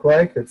to look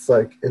like. It's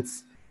like,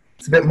 it's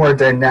a bit more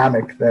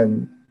dynamic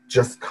than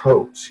just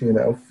coach, you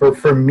know,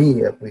 for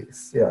me at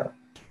least.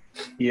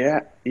 Yeah,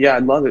 I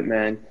love it,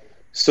 man.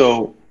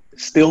 So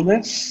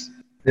stillness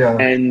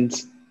and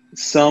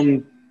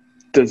some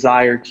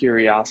desire,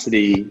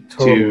 curiosity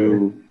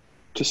to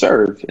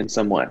serve in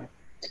some way.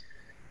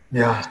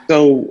 Yeah.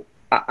 So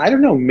I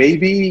don't know,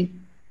 maybe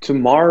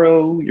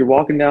tomorrow you're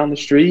walking down the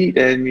street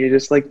and you're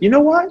just like, you know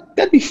what,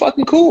 that'd be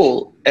fucking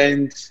cool.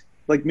 And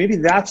like, maybe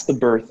that's the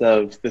birth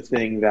of the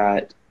thing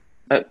that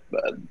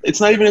it's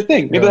not even a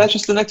thing. Maybe that's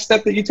just the next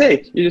step that you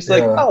take. You're just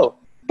like, oh,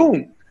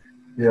 boom.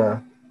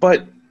 Yeah.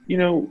 But you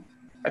know,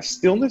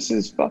 stillness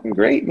is fucking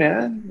great,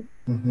 man.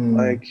 Mm-hmm.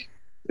 Like,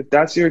 if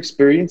that's your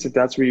experience, if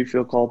that's where you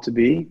feel called to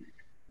be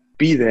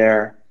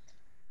there.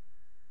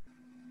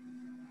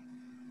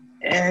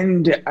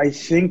 And I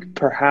think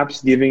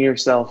perhaps giving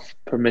yourself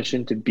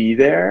permission to be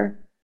there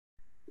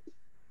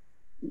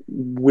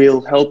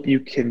will help you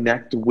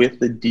connect with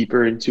the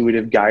deeper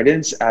intuitive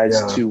guidance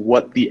as to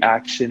what the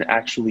action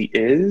actually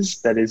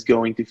is that is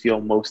going to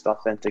feel most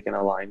authentic and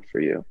aligned for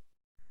you.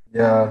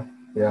 Yeah.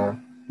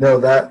 No,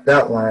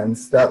 that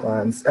lands.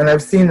 And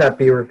I've seen that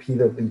be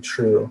repeatedly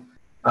true.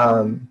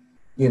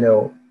 You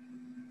know,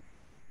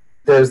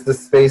 there's the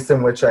space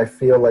in which I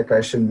feel like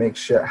I should make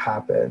shit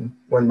happen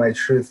when my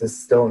truth is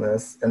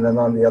stillness. And then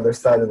on the other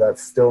side of that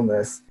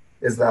stillness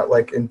is that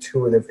like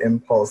intuitive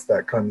impulse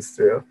that comes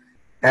through.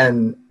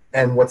 And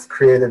what's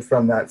created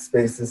from that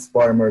space is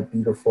far more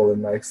beautiful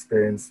in my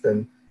experience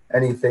than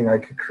anything I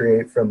could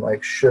create from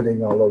like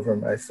shooting all over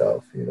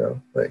myself, you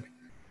know, like,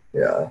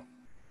 yeah.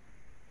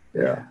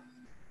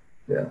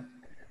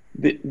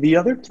 The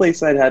other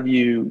place I'd have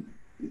you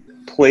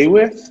play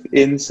with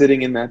in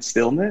sitting in that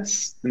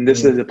stillness, and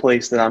this is a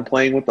place that I'm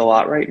playing with a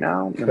lot right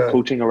now, and I'm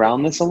coaching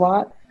around this a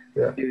lot,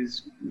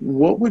 is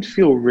what would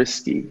feel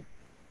risky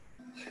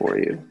for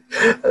you?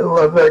 I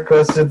love that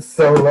question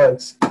so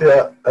much.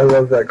 Yeah, I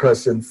love that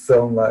question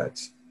so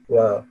much.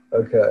 Wow.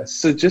 Okay.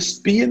 So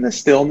just be in the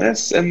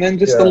stillness and then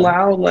just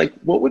allow, like,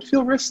 what would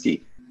feel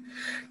risky?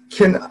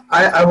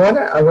 I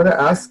wanna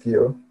ask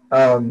you,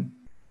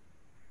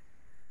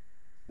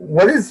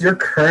 what is your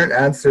current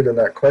answer to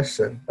that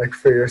question? Like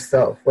for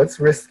yourself, what's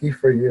risky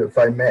for you, if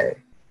I may?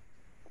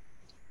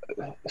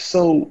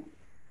 So,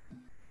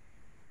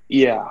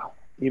 yeah,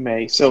 you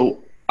may.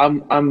 So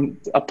I'm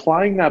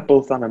applying that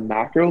both on a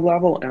macro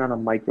level and on a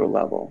micro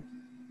level.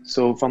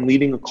 So if I'm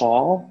leading a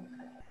call,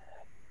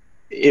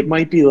 it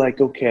might be like,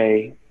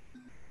 okay,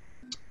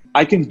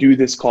 I can do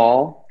this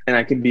call and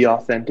I can be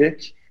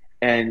authentic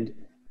and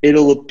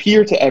it'll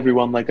appear to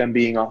everyone like I'm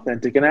being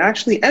authentic, and I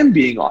actually am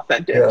being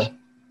authentic. Yeah.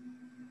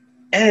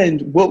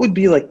 And what would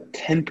be like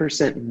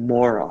 10%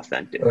 more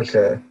authentic?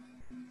 Okay.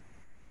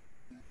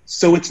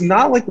 So it's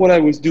not like what I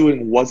was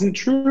doing wasn't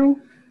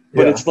true,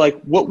 but it's like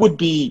what would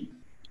be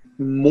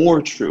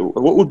more true,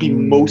 or what would be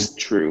most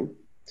true.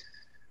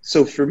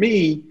 So for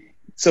me,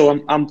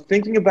 I'm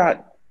thinking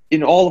about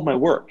in all of my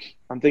work,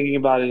 I'm thinking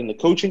about it in the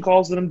coaching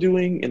calls that I'm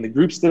doing, in the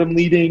groups that I'm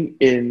leading,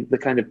 in the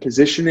kind of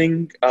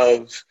positioning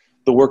of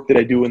the work that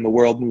I do in the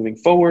world moving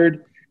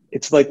forward.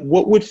 It's like,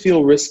 what would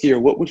feel risky, or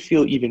what would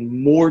feel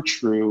even more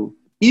true,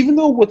 even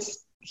though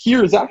what's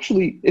here is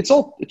actually,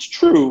 it's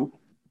true,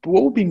 but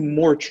what would be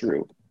more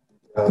true?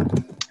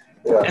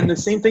 And the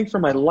same thing for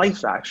my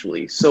life,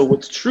 actually. So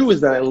what's true is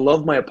that I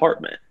love my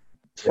apartment.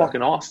 It's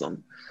fucking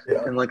awesome.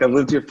 And like, I've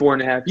lived here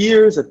 4.5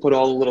 years. I've put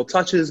all the little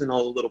touches in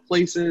all the little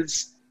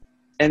places.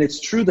 And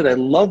it's true that I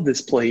love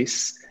this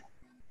place.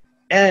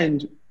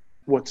 And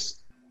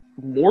what's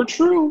more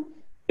true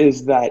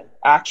is that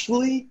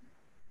actually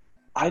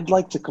I'd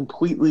like to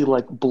completely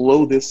like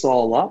blow this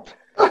all up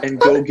and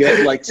go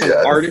get like some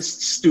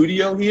artist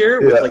studio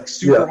here with like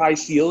super high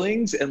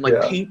ceilings and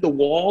like paint the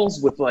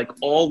walls with like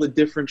all the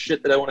different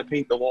shit that I want to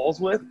paint the walls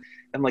with,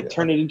 and like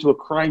turn it into a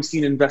crime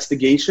scene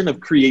investigation of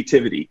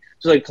creativity.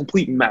 Just like a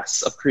complete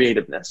mess of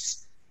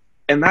creativeness.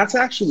 And that's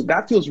actually,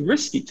 that feels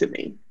risky to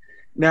me.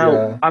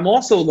 Now, I'm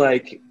also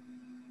like,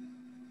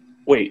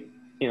 wait,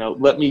 you know,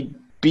 let me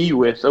be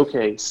with,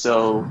 okay,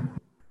 so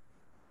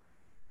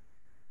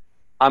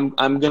I'm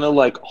going to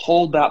like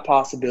hold that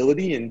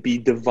possibility and be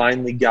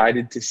divinely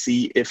guided to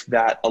see if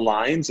that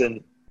aligns.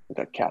 And I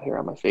got cat hair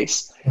on my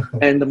face.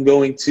 And I'm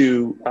going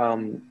to,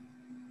 I'm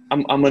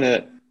going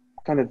to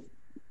kind of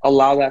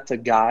allow that to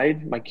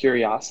guide my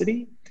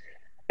curiosity.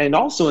 And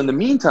also in the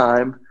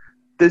meantime,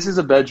 this is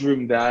a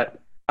bedroom that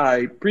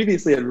I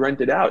previously had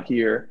rented out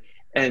here,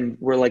 and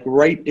we're like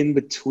right in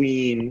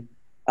between.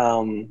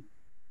 My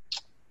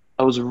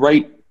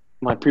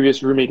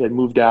previous roommate had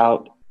moved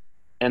out,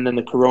 and then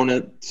the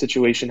Corona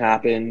situation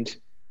happened,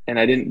 and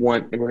I didn't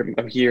want,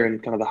 I'm here in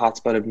kind of the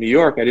hotspot of New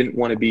York. I didn't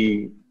want to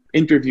be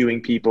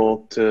interviewing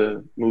people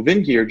to move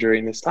in here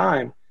during this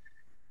time.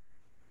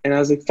 And I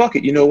was like, fuck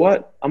it, you know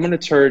what? I'm going to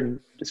turn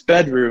this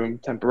bedroom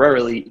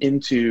temporarily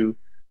into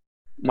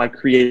my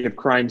creative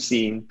crime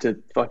scene, to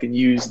fucking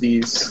use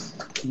these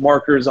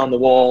markers on the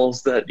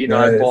walls that, you know,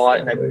 I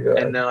bought,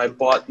 and then I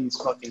bought these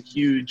fucking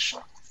huge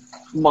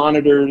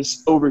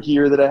monitors over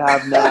here that I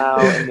have now,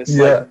 and this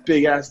like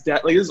big ass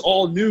like this is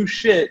all new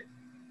shit,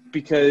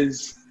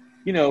 because,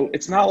 you know,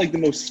 it's not like the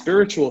most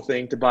spiritual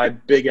thing to buy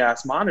big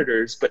ass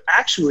monitors, but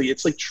actually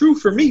it's like true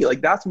for me.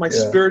 Like that's my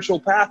spiritual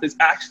path, is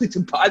actually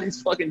to buy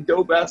these fucking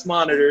dope ass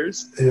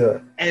monitors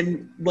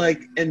and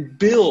like, and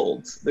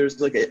build. There's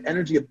like an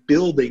energy of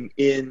building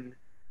in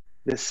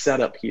this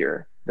setup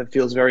here that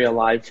feels very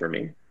alive for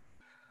me.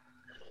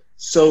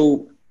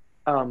 So,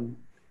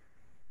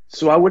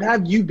 so I would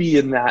have you be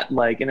in that,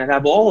 like, and I'd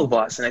have all of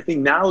us. And I think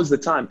now is the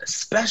time,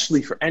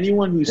 especially for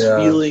anyone who's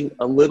feeling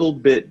a little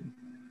bit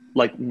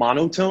like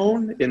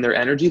monotone in their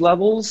energy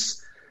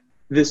levels.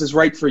 This is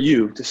right for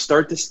you to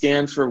start to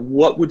scan for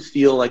what would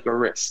feel like a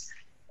risk.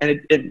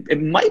 And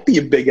it might be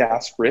a big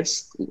ass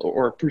risk,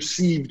 or a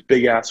perceived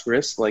big ass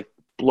risk, like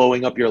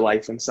blowing up your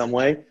life in some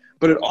way.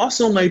 But it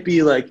also might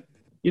be like,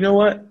 you know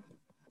what?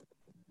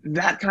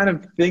 That kind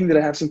of thing that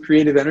I have some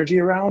creative energy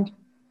around,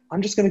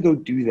 I'm just going to go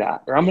do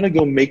that, or I'm going to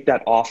go make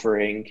that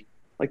offering.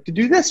 Like, to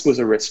do this was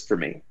a risk for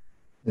me.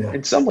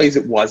 In some ways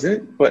it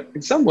wasn't, but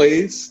in some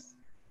ways,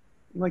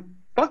 I'm like,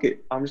 fuck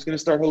it, I'm just going to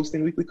start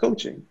hosting weekly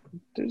coaching.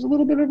 There's a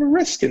little bit of a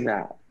risk in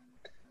that.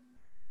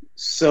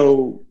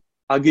 So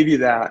I'll give you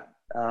that.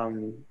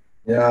 And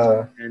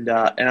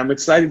I'm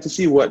excited to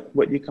see what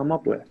you come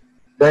up with.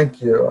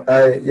 Thank you.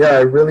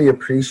 I really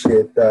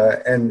appreciate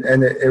that.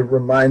 And it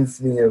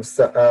reminds me of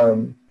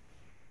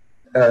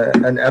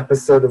an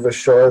episode of a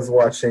show I was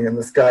watching, and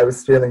this guy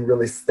was feeling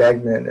really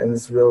stagnant in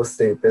his real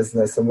estate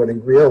business. And what he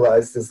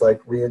realized is like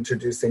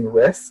reintroducing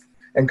risk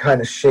and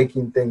kind of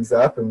shaking things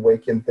up and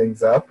waking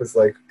things up was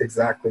like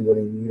exactly what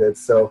he needed.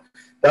 So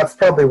that's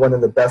probably one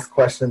of the best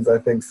questions I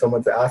think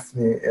someone's asked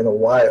me in a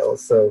while.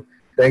 So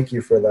thank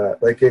you for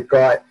that. Like it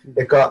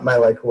got my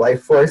like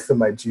life force and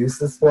my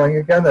juices flowing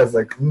again. I was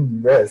like,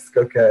 risk.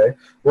 Okay,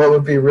 what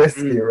would be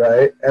risky,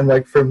 right? And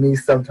like for me,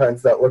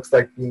 sometimes that looks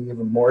like being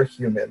even more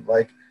human.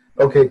 Like,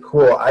 okay,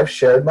 cool, I've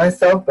shared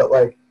myself, but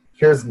like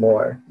here's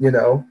more, you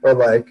know, or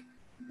like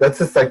let's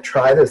just like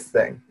try this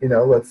thing, you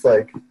know. Let's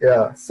like,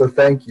 yeah. So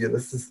thank you.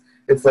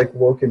 It's like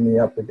woken me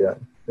up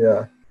again.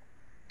 Yeah.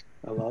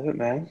 I love it,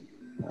 man.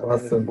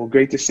 Awesome. Well,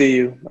 great to see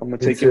you. I'm gonna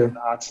take you in the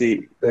hot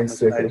seat.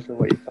 Thanks, I'm excited Jacob. for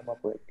what you come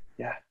up with.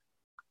 Yeah.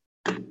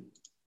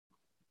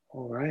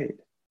 All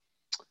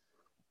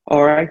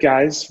right,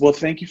 guys. Well,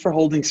 thank you for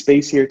holding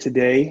space here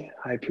today.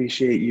 I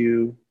appreciate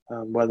you,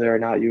 whether or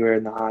not you were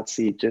in the hot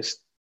seat,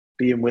 just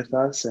being with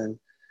us and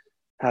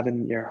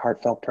having your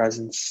heartfelt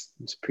presence.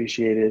 It's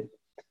appreciated.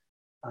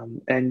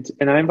 And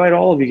I invite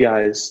all of you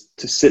guys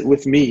to sit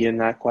with me in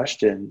that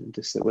question, and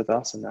to sit with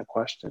us in that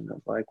question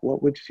of like,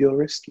 what would feel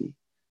risky?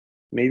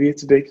 Maybe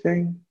it's a big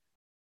thing.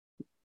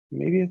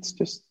 Maybe it's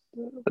just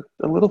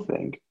a little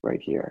thing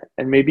right here.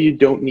 And maybe you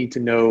don't need to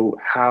know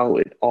how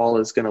it all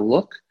is going to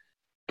look,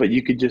 but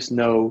you could just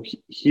know,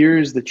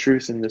 here's the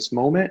truth in this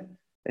moment,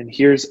 and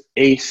here's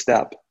a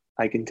step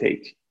I can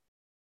take,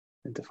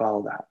 and to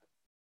follow that.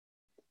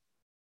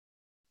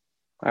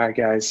 All right,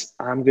 guys,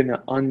 I'm going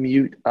to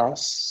unmute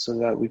us so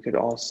that we could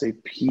all say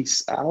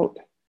peace out.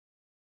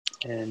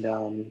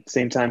 And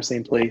same time,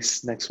 same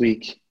place next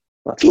week.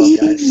 Lots of love,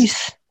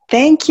 guys.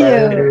 Thank you. Bye,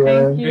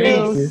 everyone. Thank you.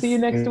 Peace. See you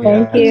next week.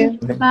 Thank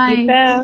you. Bye. Peace out.